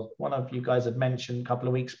Alan or one of you guys had mentioned a couple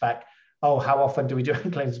of weeks back, oh, how often do we do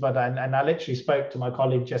ankylosing spondylitis? And I literally spoke to my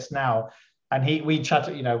colleague just now, and we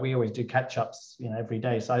chatted, we always do catch-ups, every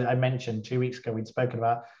day. So I mentioned 2 weeks ago we'd spoken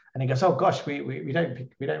about, and he goes, oh gosh, we don't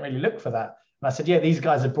really look for that. And I said, yeah, these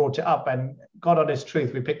guys have brought it up, and God honest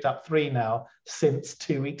truth, we picked up 3 now since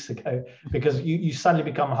 2 weeks ago, because you suddenly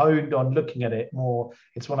become honed on looking at it more.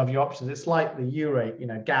 It's one of your options. It's like the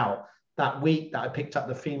urate, gout. That week that I picked up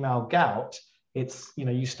the female gout, it's,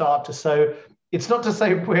 you start to, so it's not to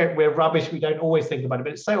say we're rubbish, we don't always think about it,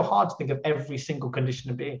 but it's so hard to think of every single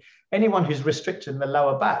condition of being. Anyone who's restricted in the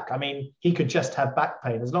lower back, I mean, he could just have back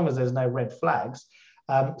pain as long as there's no red flags.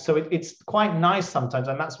 So it's quite nice sometimes,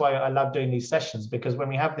 and that's why I love doing these sessions, because when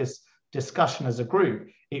we have this discussion as a group,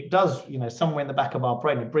 it does, somewhere in the back of our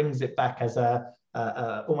brain, it brings it back as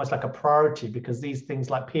almost like a priority, because these things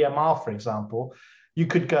like PMR, for example, you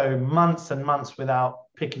could go months and months without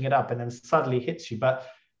picking it up, and then suddenly hits you. But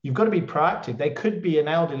you've got to be proactive. They could be an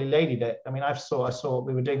elderly lady that, I saw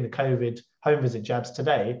we were doing the COVID home visit jabs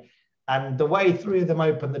today, and the way 3 of them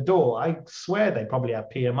opened the door, I swear they probably have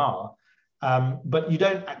PMR. But you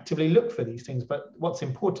don't actively look for these things. But what's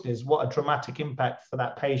important is what a dramatic impact for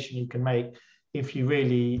that patient you can make if you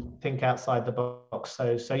really think outside the box.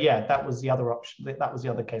 So yeah, that was the other option. That was the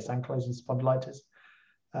other case, ankylosing spondylitis.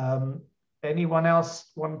 Anyone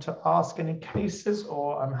else want to ask any cases,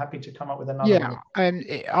 or I'm happy to come up with another one?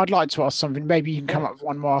 I'd like to ask something. Maybe you can come up with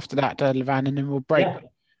one more after that, Lavan, and then we'll break.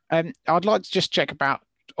 Yeah. I'd like to just check about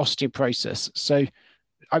osteoporosis. So,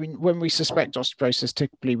 when we suspect osteoporosis,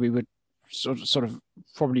 typically we would sort of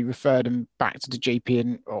probably refer them back to the GP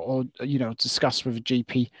and or discuss with a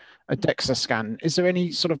GP a DEXA scan. Is there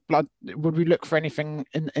any sort of blood? Would we look for anything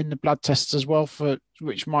in the blood tests as well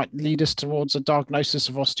which might lead us towards a diagnosis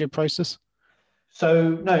of osteoporosis?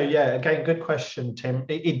 So no, yeah, again, good question, Tim.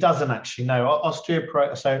 It doesn't actually, no.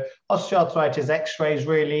 Osteoarthritis X-rays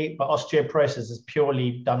really, but osteoporosis is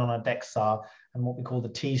purely done on a DEXA and what we call the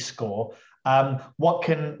T-score. What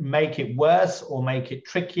can make it worse or make it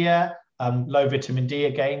trickier? Low vitamin D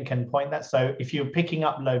again can point that. So if you're picking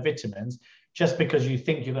up low vitamins, just because you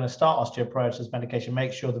think you're going to start osteoporosis medication,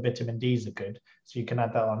 make sure the vitamin Ds are good. So you can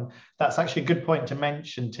add that on. That's actually a good point to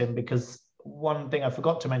mention, Tim, because one thing I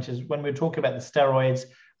forgot to mention is when we were talking about the steroids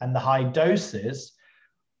and the high doses,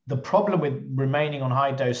 the problem with remaining on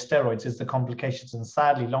high dose steroids is the complications. And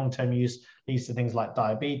sadly, long-term use leads to things like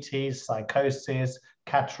diabetes, psychosis,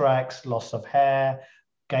 cataracts, loss of hair,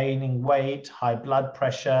 gaining weight, high blood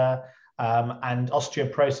pressure, and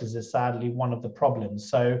osteoporosis is sadly one of the problems.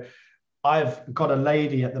 So I've got a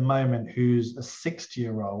lady at the moment who's a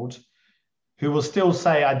 60-year-old who will still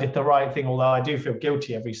say I did the right thing, although I do feel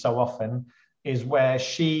guilty every so often, is where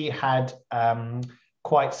she had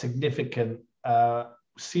quite significant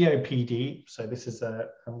COPD. So this is a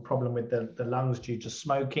problem with the lungs due to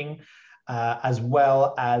smoking, as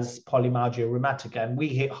well as polymyalgia rheumatica. And we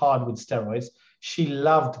hit hard with steroids. She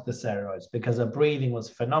loved the steroids because her breathing was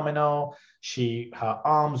phenomenal. Her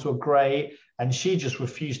arms were great, and she just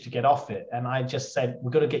refused to get off it. And I just said,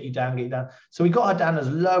 we've got to get you down. So we got her down as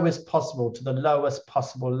low as possible to the lowest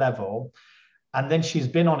possible level. And then she's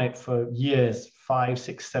been on it for years, 5,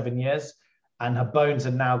 6, 7 years, and her bones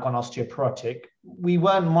have now gone osteoporotic. We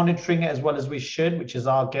weren't monitoring it as well as we should, which is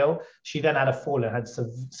our guilt. She then had a fall and had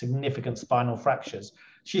some significant spinal fractures.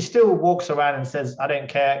 She still walks around and says, I don't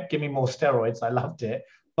care, give me more steroids. I loved it.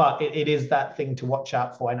 but it is that thing to watch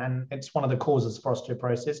out for, and it's one of the causes for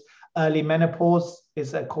osteoporosis. Early menopause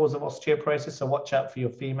is a cause of osteoporosis, so watch out for your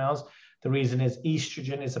females. The reason is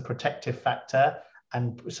estrogen is a protective factor.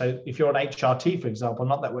 And so if you're on HRT, for example,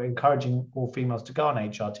 not that we're encouraging all females to go on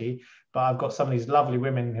HRT, but I've got some of these lovely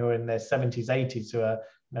women who are in their 70s, 80s, who are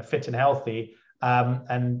fit and healthy,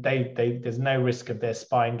 and there's no risk of their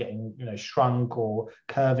spine getting shrunk or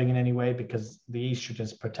curving in any way because the estrogen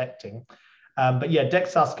is protecting. But yeah,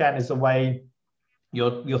 DEXA scan is the way.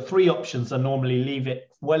 Your three options are normally leave it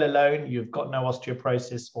well alone, you've got no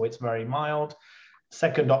osteoporosis, or it's very mild.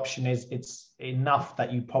 Second option is it's enough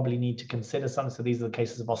that you probably need to consider something. So these are the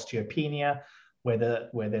cases of osteopenia, where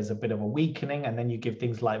there's a bit of a weakening, and then you give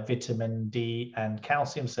things like vitamin D and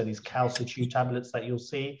calcium, so these calcium tablets that you'll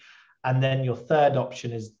see. And then your third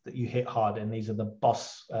option is that you hit hard, and these are the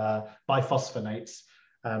biphosphonates.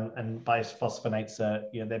 And bisphosphonates are,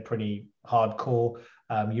 they're pretty hardcore.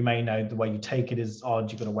 You may know the way you take it is odd.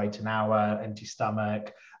 You've got to wait an hour, empty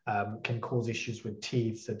stomach, can cause issues with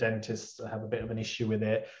teeth. So dentists have a bit of an issue with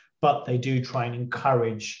it, but they do try and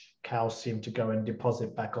encourage calcium to go and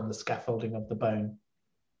deposit back on the scaffolding of the bone.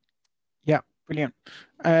 Yeah, brilliant.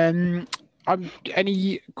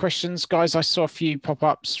 Any questions, guys? I saw a few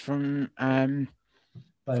pop-ups from to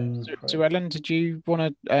Ellen. Did you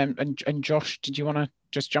want to, and Josh, did you want to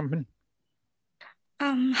just jump in?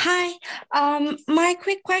 Hi. My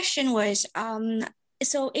quick question was,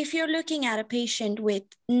 so if you're looking at a patient with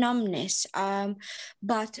numbness,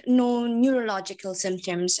 but no neurological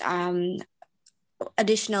symptoms,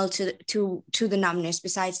 additional to the numbness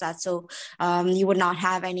besides that, so you would not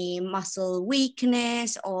have any muscle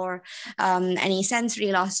weakness or any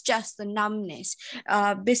sensory loss, just the numbness,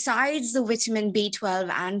 besides the vitamin B12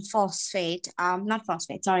 and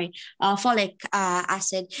folic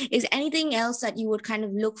acid, is anything else that you would kind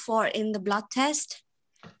of look for in the blood test?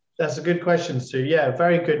 That's a good question, Sue. Yeah,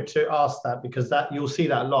 very good to ask that, because that you'll see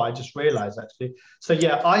that a lot. I just realized, actually. So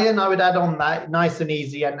yeah, iron, I would add on that, nice and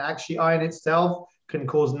easy. And actually iron itself can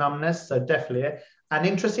cause numbness, so definitely. And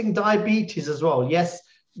interesting, diabetes as well. Yes,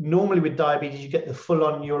 normally with diabetes, you get the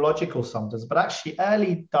full-on neurological symptoms, but actually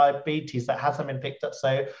early diabetes that hasn't been picked up.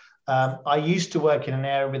 So I used to work in an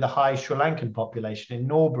area with a high Sri Lankan population in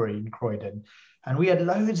Norbury in Croydon. And we had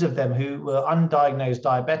loads of them who were undiagnosed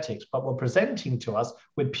diabetics, but were presenting to us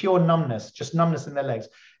with pure numbness, just numbness in their legs.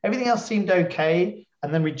 Everything else seemed okay.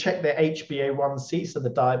 And then we checked their HbA1c, so the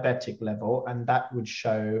diabetic level, and that would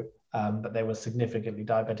show that they were significantly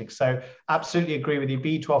diabetic. So absolutely agree with you.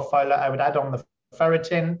 B12 folate, I would add on the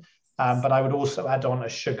ferritin, but I would also add on a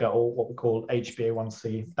sugar, or what we call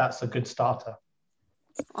HbA1c. That's a good starter.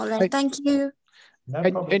 All right, thank you. No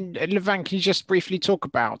problem. And Lavan, can you just briefly talk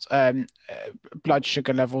about blood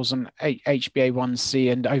sugar levels and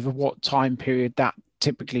HbA1c, and over what time period that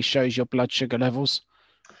typically shows your blood sugar levels?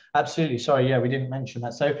 Absolutely. Sorry, yeah, we didn't mention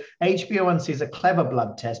that. So HbA1c is a clever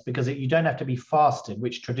blood test because you don't have to be fasted,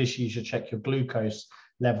 which traditionally you should check your glucose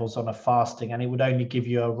levels on a fasting, and it would only give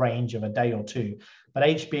you a range of a day or two. But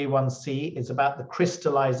HbA1c is about the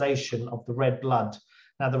crystallization of the red blood.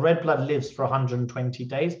 Now, the red blood lives for 120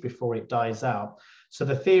 days before it dies out. So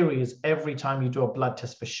the theory is every time you do a blood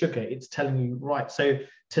test for sugar, it's telling you, right, so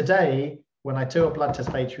today, when I do a blood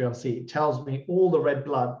test for HbA1c, it tells me all the red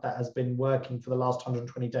blood that has been working for the last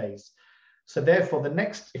 120 days. So therefore,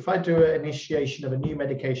 if I do an initiation of a new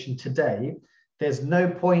medication today, there's no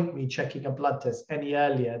point me checking a blood test any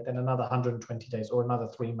earlier than another 120 days or another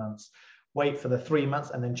 3 months. Wait for the 3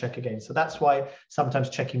 months and then check again. So that's why sometimes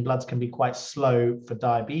checking bloods can be quite slow for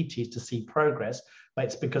diabetes to see progress, but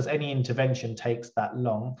it's because any intervention takes that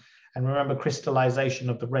long. And remember, crystallization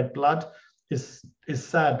of the red blood is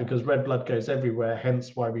sad, because red blood goes everywhere,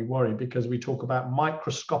 hence why we worry, because we talk about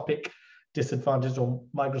microscopic disadvantages or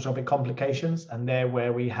microscopic complications, and they're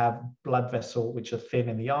where we have blood vessels which are thin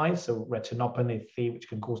in the eye, so retinopathy, which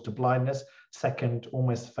can cause to blindness. Second,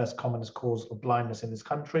 almost the first commonest cause of blindness in this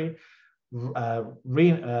country.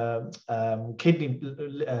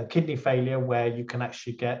 Kidney failure, where you can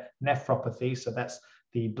actually get nephropathy, so that's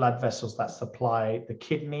the blood vessels that supply the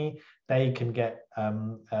kidney. They can get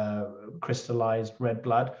crystallized red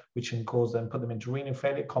blood, which can cause them, put them into renal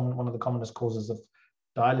failure. One of the commonest causes of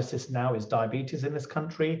dialysis now is diabetes in this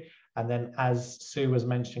country. And then, as Sue was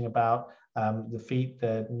mentioning about the feet,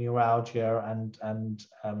 the neuralgia and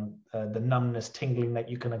the numbness, tingling that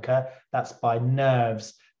you can occur, that's by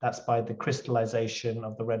nerves. That's by the crystallization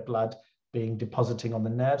of the red blood being depositing on the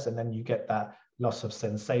nerves. And then you get that loss of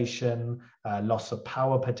sensation, loss of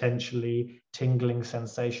power, potentially tingling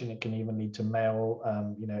sensation. It can even lead to male,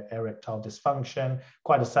 erectile dysfunction.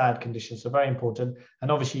 Quite a sad condition. So very important. And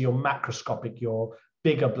obviously your macroscopic, your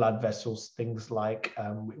bigger blood vessels, things like,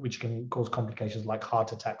 which can cause complications like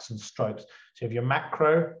heart attacks and strokes. So you have your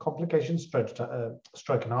macro complications,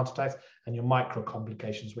 stroke and heart attacks, and your micro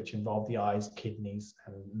complications, which involve the eyes, kidneys,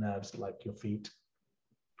 and nerves like your feet.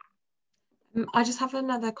 I just have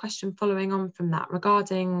another question following on from that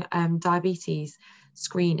regarding diabetes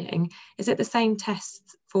screening. Is it the same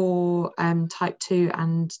test for type 2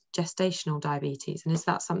 and gestational diabetes? And is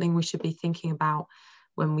that something we should be thinking about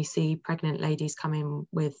when we see pregnant ladies come in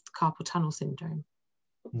with carpal tunnel syndrome?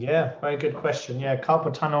 Yeah, very good question. Yeah,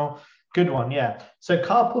 carpal tunnel, good one. Yeah. So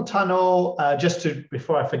carpal tunnel,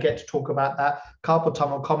 before I forget to talk about that, carpal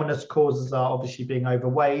tunnel commonest causes are obviously being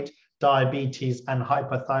overweight, diabetes, and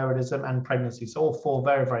hypothyroidism, and pregnancy. So all four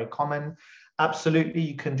very, very common. Absolutely,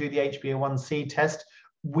 you can do the HbA1c test.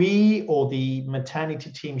 We, or the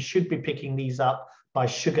maternity team, should be picking these up by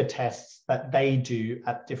sugar tests that they do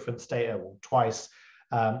at different stages, twice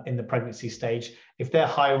in the pregnancy stage. If they're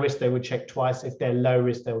high risk, they would check twice. If they're low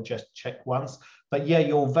risk, they'll just check once. But yeah,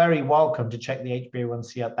 you're very welcome to check the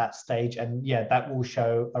HbA1c at that stage. And yeah, that will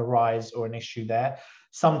show a rise or an issue there.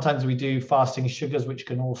 Sometimes we do fasting sugars, which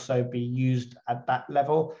can also be used at that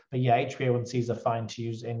level. But yeah, HbA1cs are fine to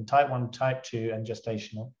use in type 1, type 2, and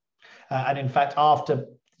gestational. And in fact, after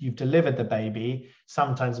you've delivered the baby,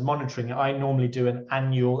 sometimes monitoring, I normally do an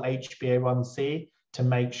annual HbA1c to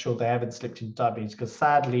make sure they haven't slipped into diabetes. Because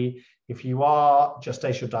sadly, if you are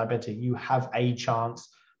gestational diabetic, you have a chance,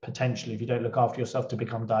 potentially, if you don't look after yourself, to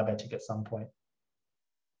become diabetic at some point.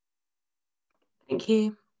 Thank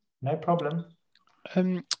you. No problem.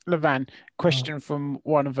 Lavan, question from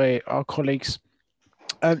one of our colleagues.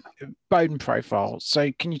 Bone profile.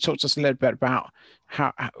 So can you talk to us a little bit about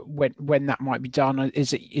when that might be done?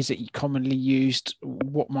 Is it commonly used?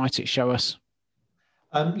 What might it show us?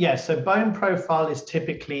 Yeah, so bone profile is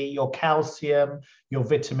typically your calcium, your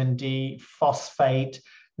vitamin D, phosphate.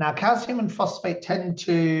 Now, calcium and phosphate tend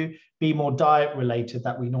to be more diet related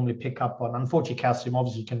that we normally pick up on. Unfortunately, calcium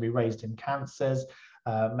obviously can be raised in cancers.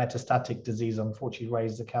 Metastatic disease unfortunately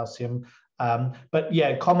raises the calcium. But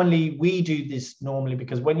yeah, commonly we do this normally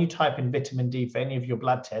because when you type in vitamin D for any of your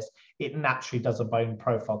blood tests, it naturally does a bone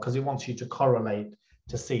profile because it wants you to correlate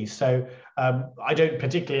to see. So I don't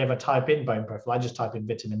particularly ever type in bone profile. I just type in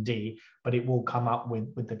vitamin D, but it will come up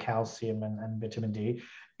with the calcium and vitamin D.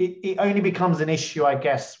 It only becomes an issue, I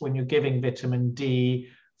guess, when you're giving vitamin D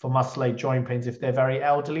for muscle ache joint pains if they're very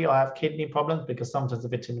elderly or have kidney problems, because sometimes the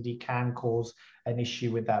vitamin D can cause an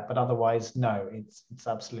issue with that. But otherwise, no, it's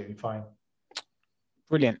absolutely fine.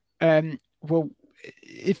 Brilliant. Well,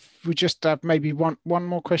 if we just have maybe one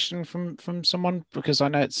more question from someone, because I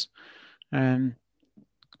know it's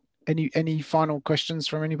any final questions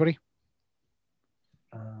from anybody?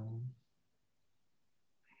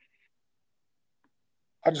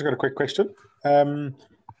 I just got a quick question.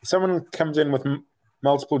 Someone comes in with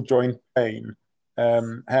multiple joint pain,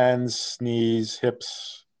 hands, knees,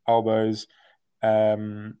 hips, elbows,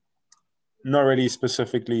 not really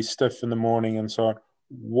specifically stiff in the morning and so on.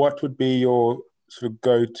 What would be your sort of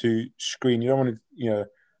go-to screen? You don't want to,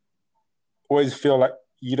 always feel like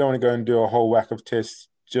you don't want to go and do a whole whack of tests,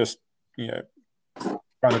 just,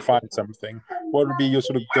 trying to find something. What would be your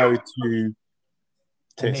sort of go-to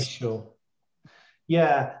test? Initial.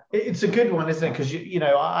 Yeah, it's a good one, isn't it? Because,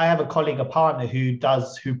 I have a colleague, a partner who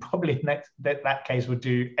probably in that case would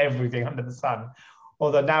do everything under the sun.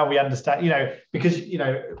 Although now we understand, because,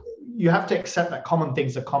 you have to accept that common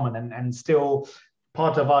things are common and still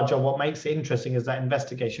part of our job, what makes it interesting is that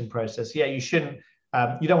investigation process. Yeah, you shouldn't,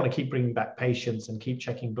 you don't want to keep bringing back patients and keep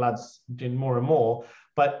checking bloods, doing more and more,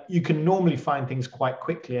 but you can normally find things quite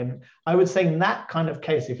quickly. And I would say in that kind of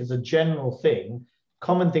case, if it's a general thing,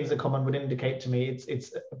 common things are common would indicate to me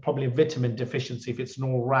it's probably a vitamin deficiency if it's an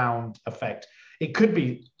all-round effect. It could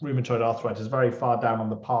be rheumatoid arthritis, very far down on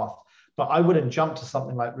the path, but I wouldn't jump to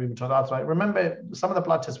something like rheumatoid arthritis. Remember, some of the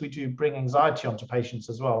blood tests we do bring anxiety onto patients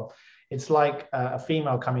as well. It's like a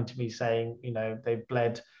female coming to me saying, they've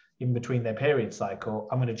bled in between their period cycle.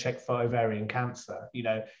 I'm going to check for ovarian cancer.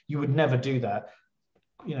 You would never do that.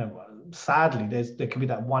 Sadly, there could be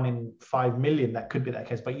that 1 in 5 million that could be that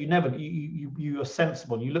case, but you are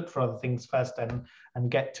sensible. You look for other things first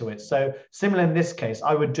and get to it. So similar in this case,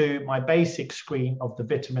 I would do my basic screen of the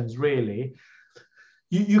vitamins really.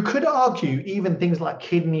 You could argue even things like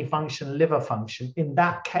kidney function, liver function. In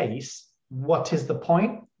that case, what is the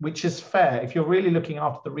point? Which is fair. If you're really looking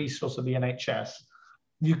after the resource of the NHS,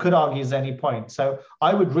 you could argue is any point. So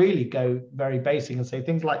I would really go very basic and say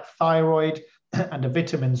things like thyroid and a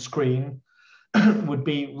vitamin screen would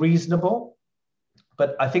be reasonable.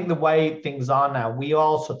 But I think the way things are now, we are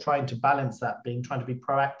also trying to balance that, trying to be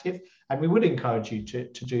proactive. And we would encourage you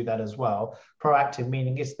to do that as well. Proactive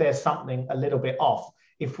meaning, is there something a little bit off?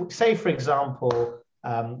 If, say, for example,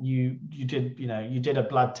 you did a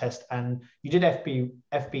blood test and you did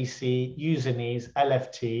FBC, Usinase,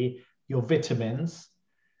 LFT, your vitamins,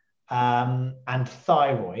 and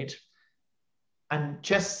thyroid, and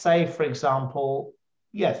just say, for example,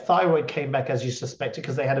 thyroid came back as you suspected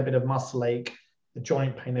because they had a bit of muscle ache, the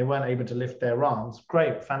joint pain, they weren't able to lift their arms.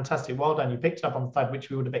 Great, fantastic, well done. You picked it up on the thyroid, which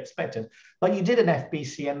we would have expected. But you did an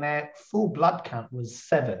FBC and their full blood count was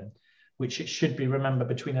 7, which it should be, remember,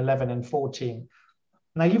 between 11 and 14.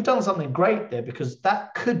 Now, you've done something great there because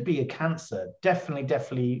that could be a cancer.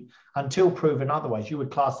 Definitely, until proven otherwise, you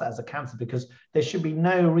would class that as a cancer because there should be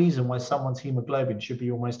no reason why someone's hemoglobin should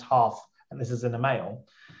be almost half, and this is in a male.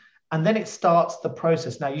 And then it starts the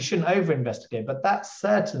process. Now, you shouldn't over-investigate, but that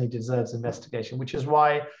certainly deserves investigation, which is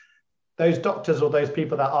why those doctors or those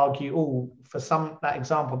people that argue, oh, for that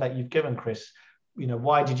example that you've given, Chris,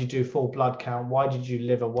 why did you do full blood count? Why did you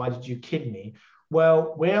liver? Why did you kidney?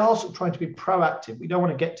 Well, we're also trying to be proactive. We don't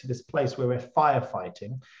want to get to this place where we're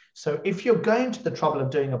firefighting. So if you're going to the trouble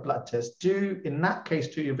of doing a blood test, in that case,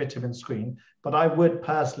 do your vitamin screen. But I would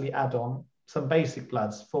personally add on some basic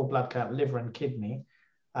bloods, full blood count, liver and kidney,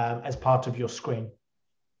 as part of your screen.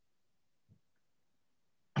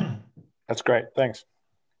 That's great. Thanks.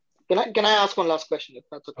 Can I ask one last question, if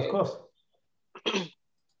that's okay? Of course.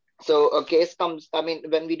 So a case comes,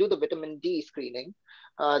 when we do the vitamin D screening,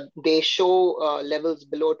 they show levels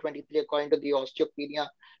below 23 according to the Osteopenia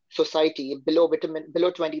Society, below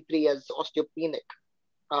 23 as osteopenic.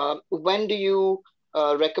 When do you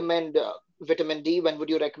recommend vitamin D? When would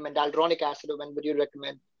you recommend hyaluronic acid, or when would you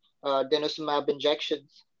recommend denosumab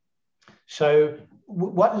injections? So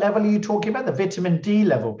what level are you talking about? The vitamin D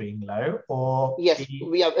level being low, or? Yes,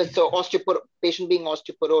 we have. So patient being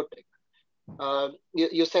osteoporotic.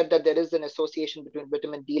 You said that there is an association between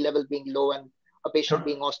vitamin D level being low and a patient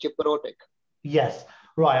being osteoporotic. Yes,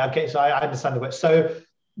 right. Okay, so I understand the word. So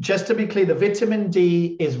just to be clear, the vitamin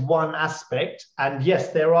D is one aspect. And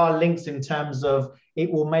yes, there are links in terms of it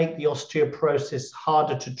will make the osteoporosis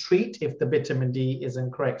harder to treat if the vitamin D is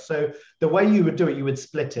incorrect. So the way you would do it, you would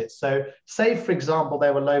split it. So say, for example, they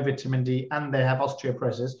were low vitamin D and they have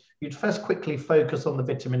osteoporosis, you'd first quickly focus on the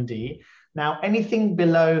vitamin D. Now, anything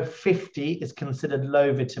below 50 is considered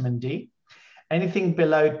low vitamin D. Anything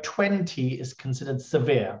below 20 is considered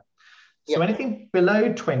severe. So anything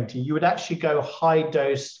below 20, you would actually go high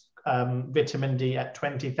dose vitamin D at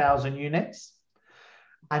 20,000 units.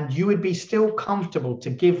 And you would be still comfortable to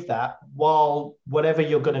give that while whatever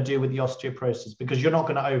you're going to do with the osteoporosis, because you're not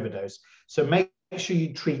going to overdose. So make sure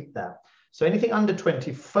you treat that. So anything under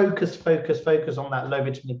 20, focus on that low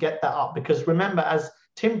vitamin D, get that up. Because remember, as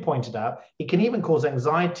Tim pointed out, it can even cause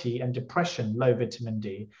anxiety and depression, low vitamin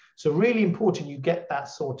D. So really important you get that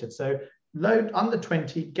sorted. So low under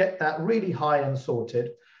 20, get that really high and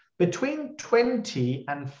sorted. Between 20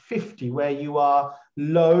 and 50, where you are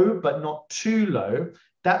low but not too low,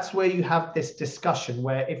 that's where you have this discussion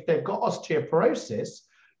where if they've got osteoporosis,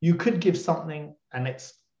 you could give something, and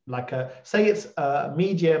it's like say it's a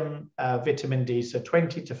medium vitamin D, so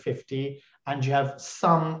 20 to 50, and you have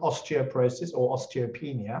some osteoporosis or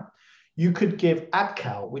osteopenia, you could give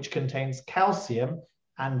Adcal, which contains calcium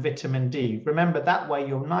and vitamin D. Remember, that way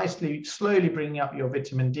you're slowly bringing up your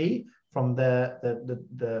vitamin D from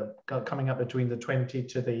the coming up between the 20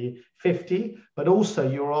 to the 50, but also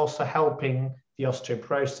you're also helping the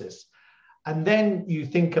osteoporosis. And then you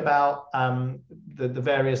think about the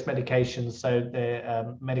various medications, so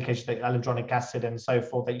the medications like hyaluronic acid and so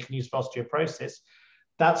forth that you can use for osteoporosis.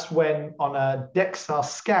 That's when on a DEXA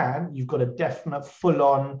scan, you've got a definite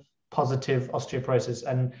full-on positive osteoporosis.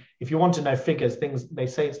 And if you want to know figures, they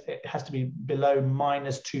say it has to be below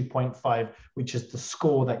minus 2.5, which is the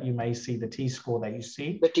score that you may see, the T-score that you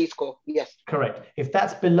see. The T-score, yes. Correct. If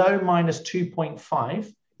that's below minus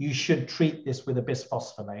 2.5, you should treat this with a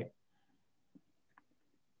bisphosphonate.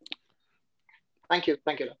 Thank you.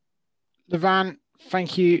 Lavan,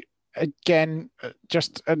 thank you again.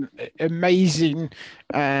 Just an amazing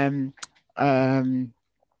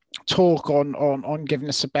talk on giving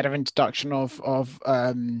us a better introduction of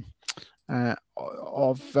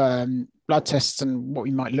blood tests and what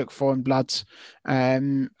we might look for in bloods.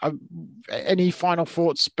 Any final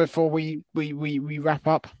thoughts before we wrap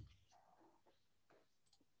up?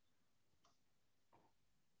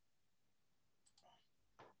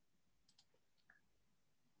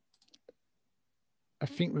 I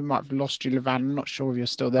think we might have lost you, Lavan. I'm not sure if you're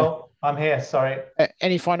still there. Oh, I'm here. Sorry.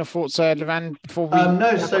 Any final thoughts, Lavan, before we?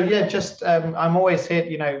 No. So yeah, just I'm always here.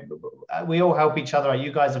 You know, we all help each other.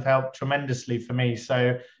 You guys have helped tremendously for me.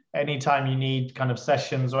 So anytime you need kind of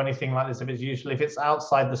sessions or anything like this, if it's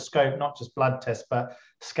outside the scope, not just blood tests, but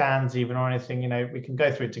scans even or anything, you know, we can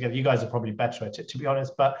go through it together. You guys are probably better at it, to be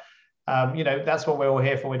honest. But you know, that's what we're all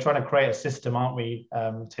here for. We're trying to create a system, aren't we,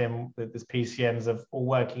 Tim, with this PCNs of all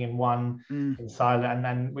working in one in silent.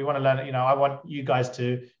 And we want to learn, you know, I want you guys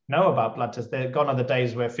to know about blood tests. They're gone are the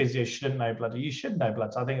days where physios shouldn't know blood. You should know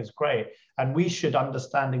blood. I think it's great. And we should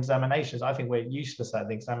understand examinations. I think we're useless at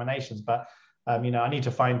the examinations, but you know, I need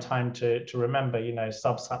to find time to remember, you know,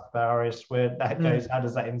 subsaccharius, where that goes, how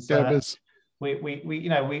does that insert? We you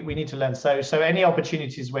know, we need to learn. So any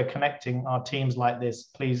opportunities we're connecting our teams like this,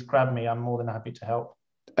 please grab me. I'm more than happy to help.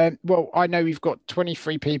 Well, I know we've got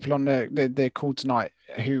 23 people on the call tonight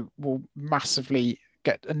who will massively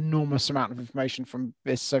get enormous amount of information from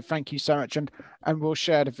this. So thank you so much, and we'll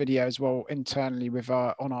share the video as well internally with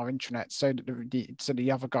on our intranet, so that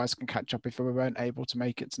the other guys can catch up if we weren't able to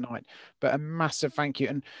make it tonight. But a massive thank you,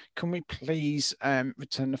 and can we please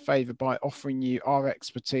return the favor by offering you our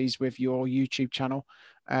expertise with your YouTube channel?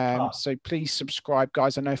 So please subscribe,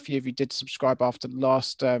 guys. I know a few of you did subscribe after the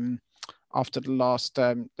last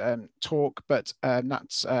talk, but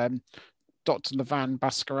that's Dr Lavan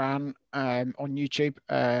Baskaran on YouTube.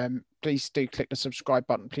 Please do click the subscribe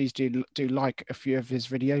button. Please do like a few of his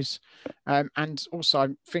videos, and also I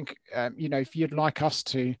think you know, if you'd like us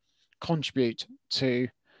to contribute to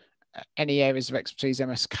any areas of expertise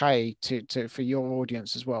MSK to for your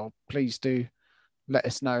audience as well, please do let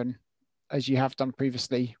us know. And as you have done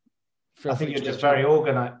previously, I think you're just very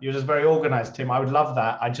organized. You're just very organized, Tim. I would love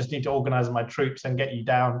that. I just need to organize my troops and get you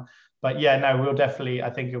down. But yeah, no, we'll definitely, I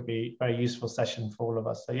think it'll be a very useful session for all of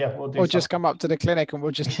us. So yeah, we'll do. Or just come up to the clinic and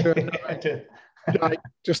we'll just do it. Like,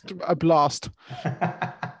 just a blast.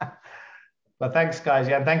 But thanks, guys.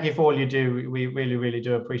 Yeah, and thank you for all you do. We really, really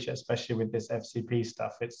do appreciate, especially with this FCP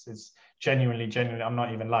stuff. It's genuinely, I'm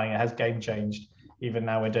not even lying. It has game changed. Even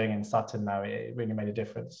now we're doing it in Sutton now. It really made a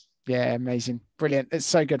difference. Yeah, amazing. Brilliant. It's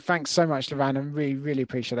so good. Thanks so much, Lavan. I really, really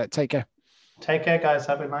appreciate it. Take care. Take care, guys.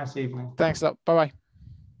 Have a nice evening. Thanks a lot. Bye-bye.